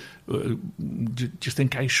him. Do you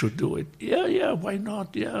think I should do it? Yeah, why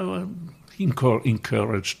not? Yeah, he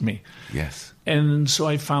encouraged me. Yes. And so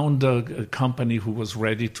I found a company who was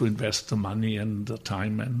ready to invest the money and the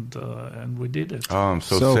time, and we did it. Oh, I'm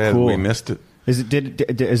so sad we missed it.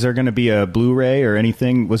 Is there going to be a Blu-ray or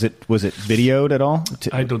anything? Was it videoed at all?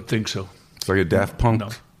 I don't think so. It's like a Daft Punk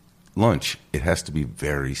lunch. It has to be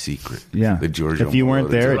very secret. Yeah. The Giorgio if you weren't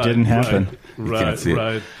there, it didn't happen. You can't see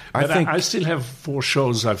it. I still have 4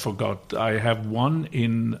 shows I forgot. I have one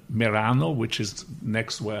in Merano, which is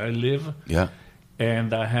next where I live. Yeah.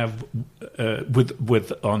 And I have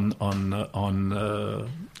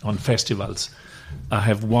on festivals. I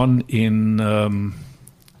have one in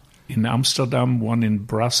Amsterdam, one in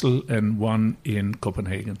Brussels, and one in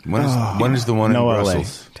Copenhagen. When is the one in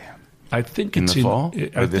Brussels? Damn. I think in it's the fall.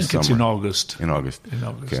 I think it's in August. In August.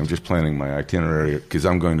 Okay, I'm just planning my itinerary because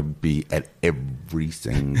I'm going to be at every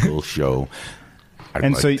single show.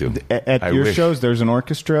 And so at your shows, there's an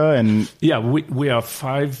orchestra, and we are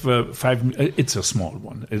five. It's a small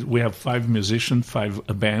one. We have 5 musicians,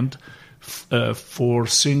 a band, 4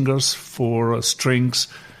 singers, 4 strings,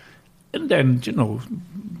 and then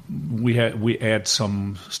we add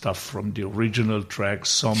some stuff from the original tracks.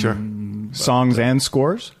 Some songs and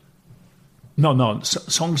scores. No.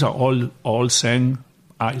 Songs are all sang.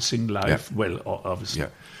 I sing live. Yeah. Well, obviously.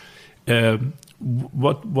 Yeah.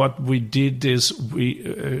 What we did is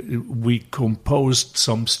we composed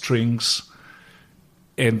some strings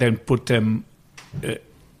and then put them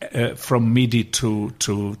from MIDI to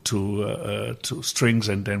strings,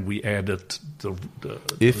 and then we added the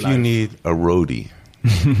if you need a roadie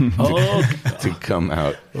to come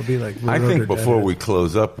out. It'll be like I think before we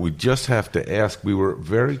close up, we just have to ask. We were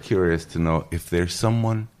very curious to know if there's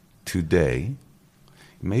someone today,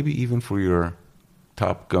 maybe even for your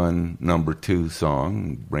Top Gun #2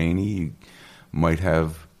 song, Rainy, you might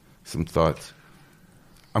have some thoughts.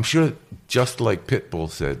 I'm sure, just like Pitbull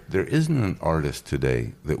said, there isn't an artist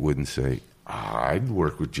today that wouldn't say, I'd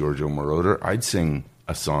work with Giorgio Moroder. I'd sing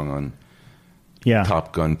a song on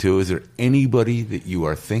Top Gun 2. Is there anybody that you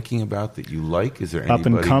are thinking about that you like? Is there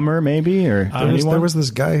anybody? Up-and-comer, maybe? Or there was this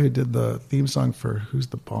guy who did the theme song for Who's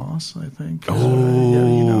the Boss, I think.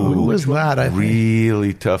 Oh, who was that? I think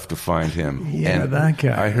really tough to find him. Yeah, and that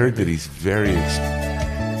guy. I heard that he's very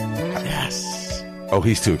Yes. Oh,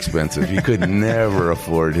 he's too expensive. You could never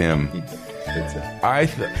afford him.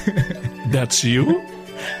 That's you?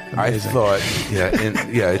 I thought,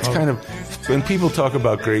 it's kind of, when people talk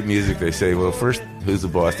about great music, they say, well, first, Who's the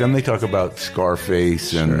Boss? Then they talk about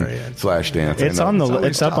Scarface and Flashdance. It's up on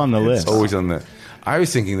the list. It's always on the. I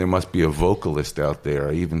was thinking there must be a vocalist out there.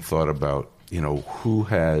 I even thought about, who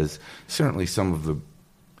has certainly some of the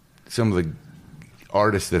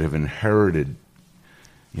artists that have inherited,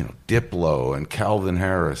 Diplo and Calvin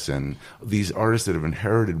Harris and these artists that have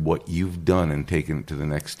inherited what you've done and taken it to the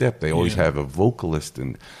next step. They always have a vocalist,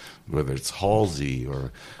 and whether it's Halsey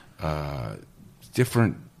or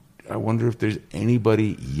different. I wonder if there's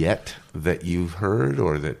anybody yet that you've heard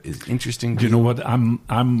or that is interesting to you. You know what?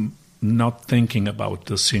 I'm not thinking about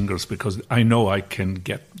the singers because I know I can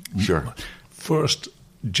get first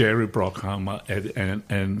Jerry Bruckheimer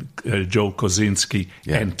and Joe Kosinski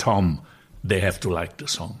and Tom. They have to like the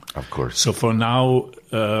song. Of course. So for now,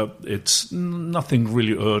 it's nothing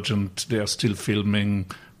really urgent. They are still filming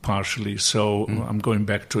partially. So I'm going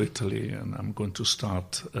back to Italy and I'm going to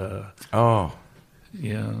start.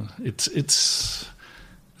 Yeah, it's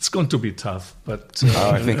going to be tough, but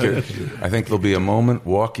I think there'll be a moment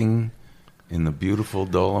walking in the beautiful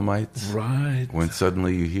Dolomites, right? When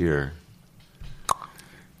suddenly you hear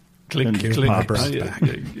click,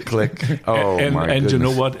 click. Oh, and, my and goodness. You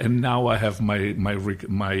know what? And now I have my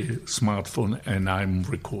smartphone and I'm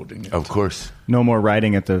recording it. Of course, no more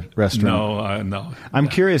writing at the restaurant. No. I'm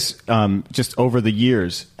curious. Just over the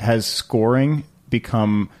years, has scoring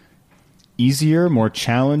become easier, more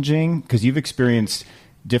challenging? Because you've experienced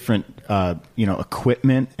different,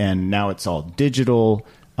 equipment, and now it's all digital.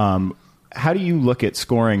 How do you look at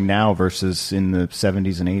scoring now versus in the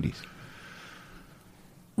 70s and 80s?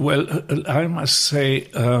 Well, I must say,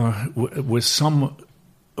 with some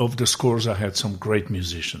of the scores, I had some great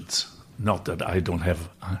musicians. Not that I don't have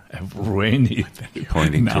Rainy. You're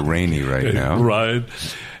pointing to Rainy right now, right?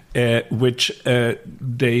 Which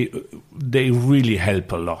they really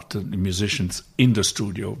help a lot. The musicians in the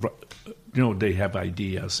studio, they have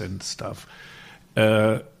ideas and stuff.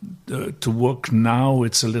 To work now,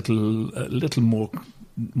 it's a little more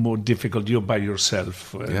more difficult. You're by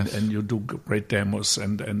yourself, Yes. and you do great demos,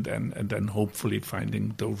 and then hopefully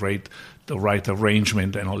finding the right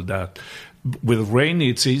arrangement and all that. With Rainey,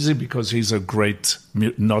 it's easy because he's a great,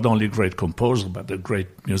 not only great composer, but a great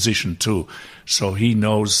musician too. So he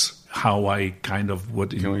knows how I kind of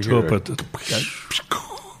would interpret it.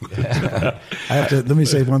 I have to let me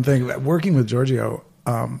say one thing. Working with Giorgio,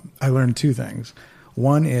 I learned two things.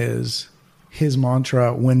 One is his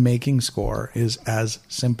mantra when making score is as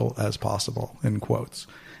simple as possible, in quotes,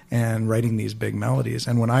 and writing these big melodies.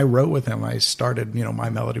 And when I wrote with him, I started, my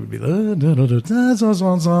melody would be, he's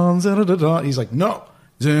like, no,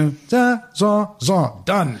 done.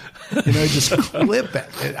 Just clip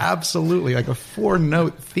it. Absolutely, like a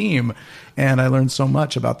 4-note theme. And I learned so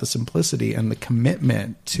much about the simplicity and the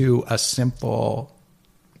commitment to a simple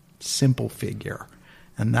figure.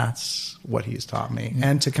 And that's what he's taught me.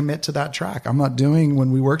 And to commit to that track.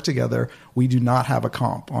 When we work together, we do not have a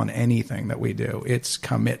comp on anything that we do. It's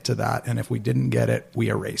commit to that. And if we didn't get it, we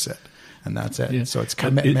erase it. And that's it. Yeah. So it's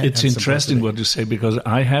commitment. It's and interesting simplicity. what you say, because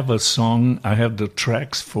I have a song, I have the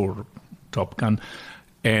tracks for Top Gun,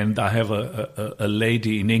 and I have a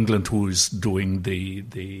lady in England who is doing the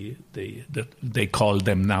they call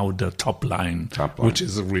them now the top line. Which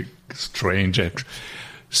is a really strange act.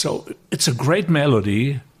 So it's a great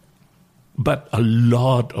melody, but a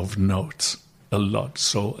lot of notes, a lot.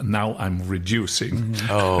 So now I'm reducing.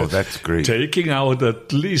 Oh, that's great. Taking out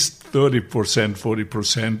at least 30%,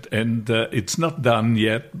 40%, and it's not done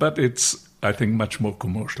yet, but it's, I think, much more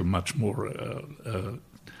commercial, much more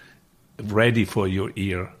ready for your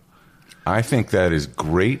ear. I think that is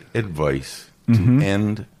great advice to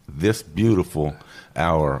end this beautiful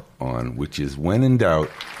hour on, which is when in doubt,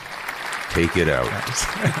 take it out.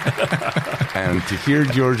 And to hear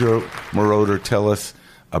Giorgio Moroder tell us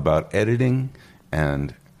about editing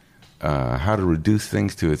and how to reduce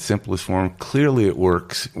things to its simplest form, clearly it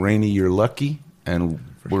works. Rainey, you're lucky, and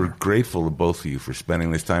we're grateful to both of you for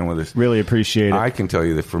spending this time with us. Really appreciate it. I can tell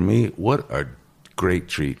you that for me, what a great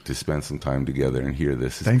treat to spend some time together and hear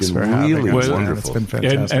this. Thanks been for having really us. wonderful. It's been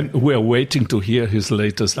fantastic. And we're waiting to hear his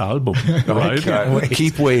latest album, right?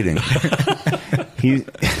 Keep waiting.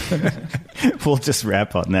 We'll just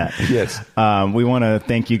wrap on that. Yes. We want to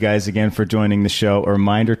thank you guys again for joining the show. A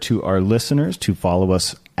reminder to our listeners to follow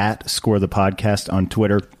us at Score the Podcast on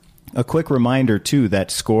Twitter. A quick reminder, too,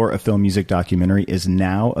 that Score, a film music documentary, is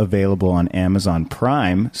now available on Amazon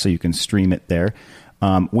Prime, so you can stream it there.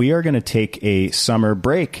 We are going to take a summer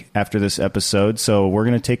break after this episode, so we're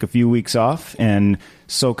going to take a few weeks off and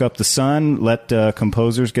soak up the sun, let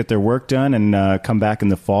composers get their work done, and come back in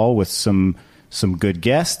the fall with some good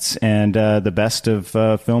guests and the best of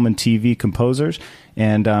film and TV composers.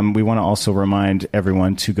 And we want to also remind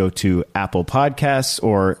everyone to go to Apple Podcasts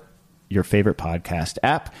or your favorite podcast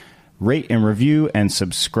app, rate and review and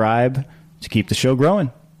subscribe to keep the show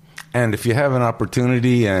growing. And if you have an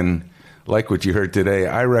opportunity and like what you heard today,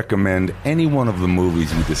 I recommend any one of the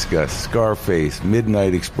movies we discussed: Scarface,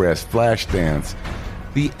 Midnight Express, Flashdance,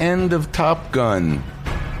 the end of Top Gun.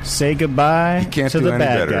 Say goodbye to the bad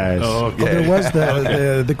better. guys. Oh, okay. There was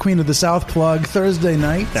the Queen of the South plug Thursday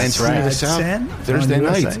night. That's right. At South, 10 Thursday on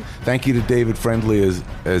night. USA. Thank you to David Friendly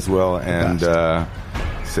as well. And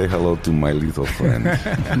say hello to my little friend.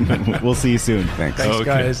 We'll see you soon. Thanks. Thanks,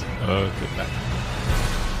 guys. Okay.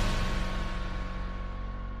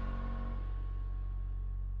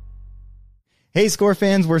 Hey, Score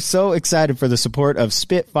fans, we're so excited for the support of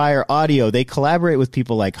Spitfire Audio. They collaborate with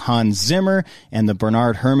people like Hans Zimmer and the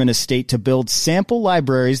Bernard Herrmann Estate to build sample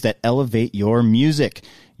libraries that elevate your music.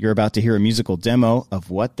 You're about to hear a musical demo of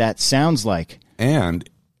what that sounds like. And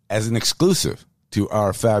as an exclusive to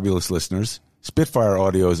our fabulous listeners, Spitfire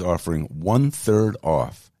Audio is offering 1/3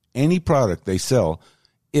 off any product they sell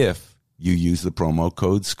if you use the promo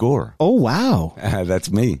code SCORE. Oh, wow. That's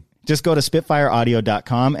me. Just go to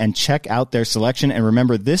SpitfireAudio.com and check out their selection. And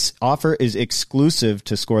remember, this offer is exclusive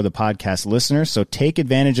to Score the Podcast listeners, so take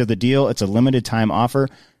advantage of the deal. It's a limited time offer.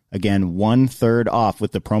 Again, 1/3 off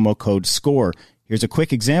with the promo code SCORE. Here's a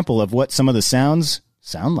quick example of what some of the sounds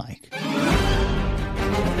sound like.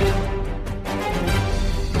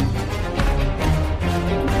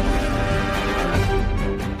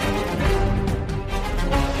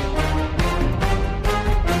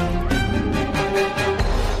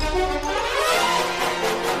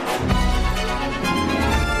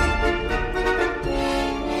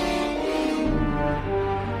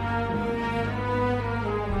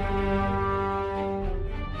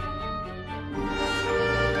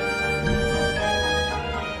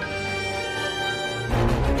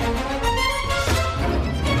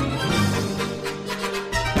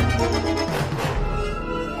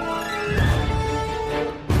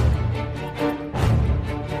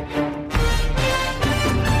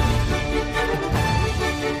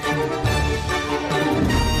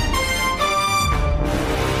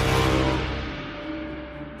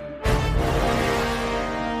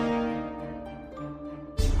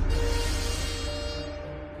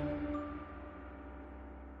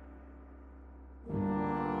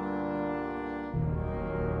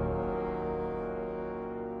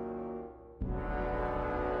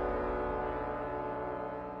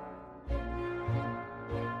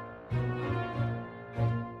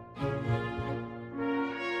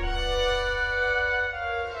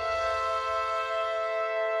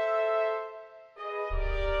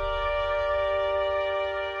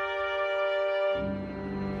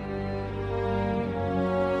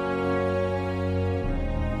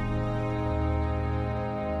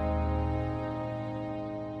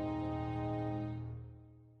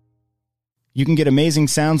 You can get amazing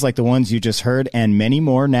sounds like the ones you just heard and many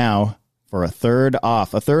more now for a third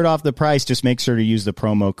off. A third off the price. Just make sure to use the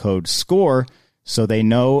promo code SCORE so they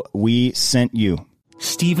know we sent you.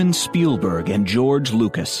 Steven Spielberg and George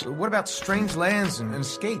Lucas. What about Strange Lands and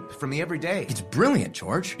Escape from the Everyday? It's brilliant,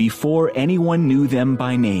 George. Before anyone knew them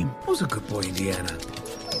by name. Who's a good boy, Indiana?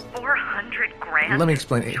 400 grand? Let me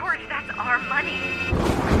explain it. George, that's our money.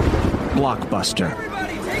 Blockbuster.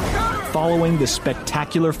 Following the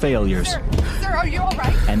spectacular failures. Sir, are you all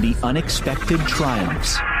right? And the unexpected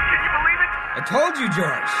triumphs. I told you, George.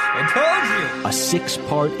 I told you. A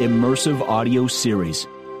 6-part immersive audio series.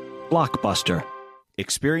 Blockbuster.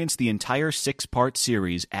 Experience the entire 6-part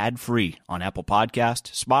series ad-free on Apple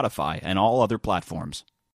Podcast, Spotify, and all other platforms.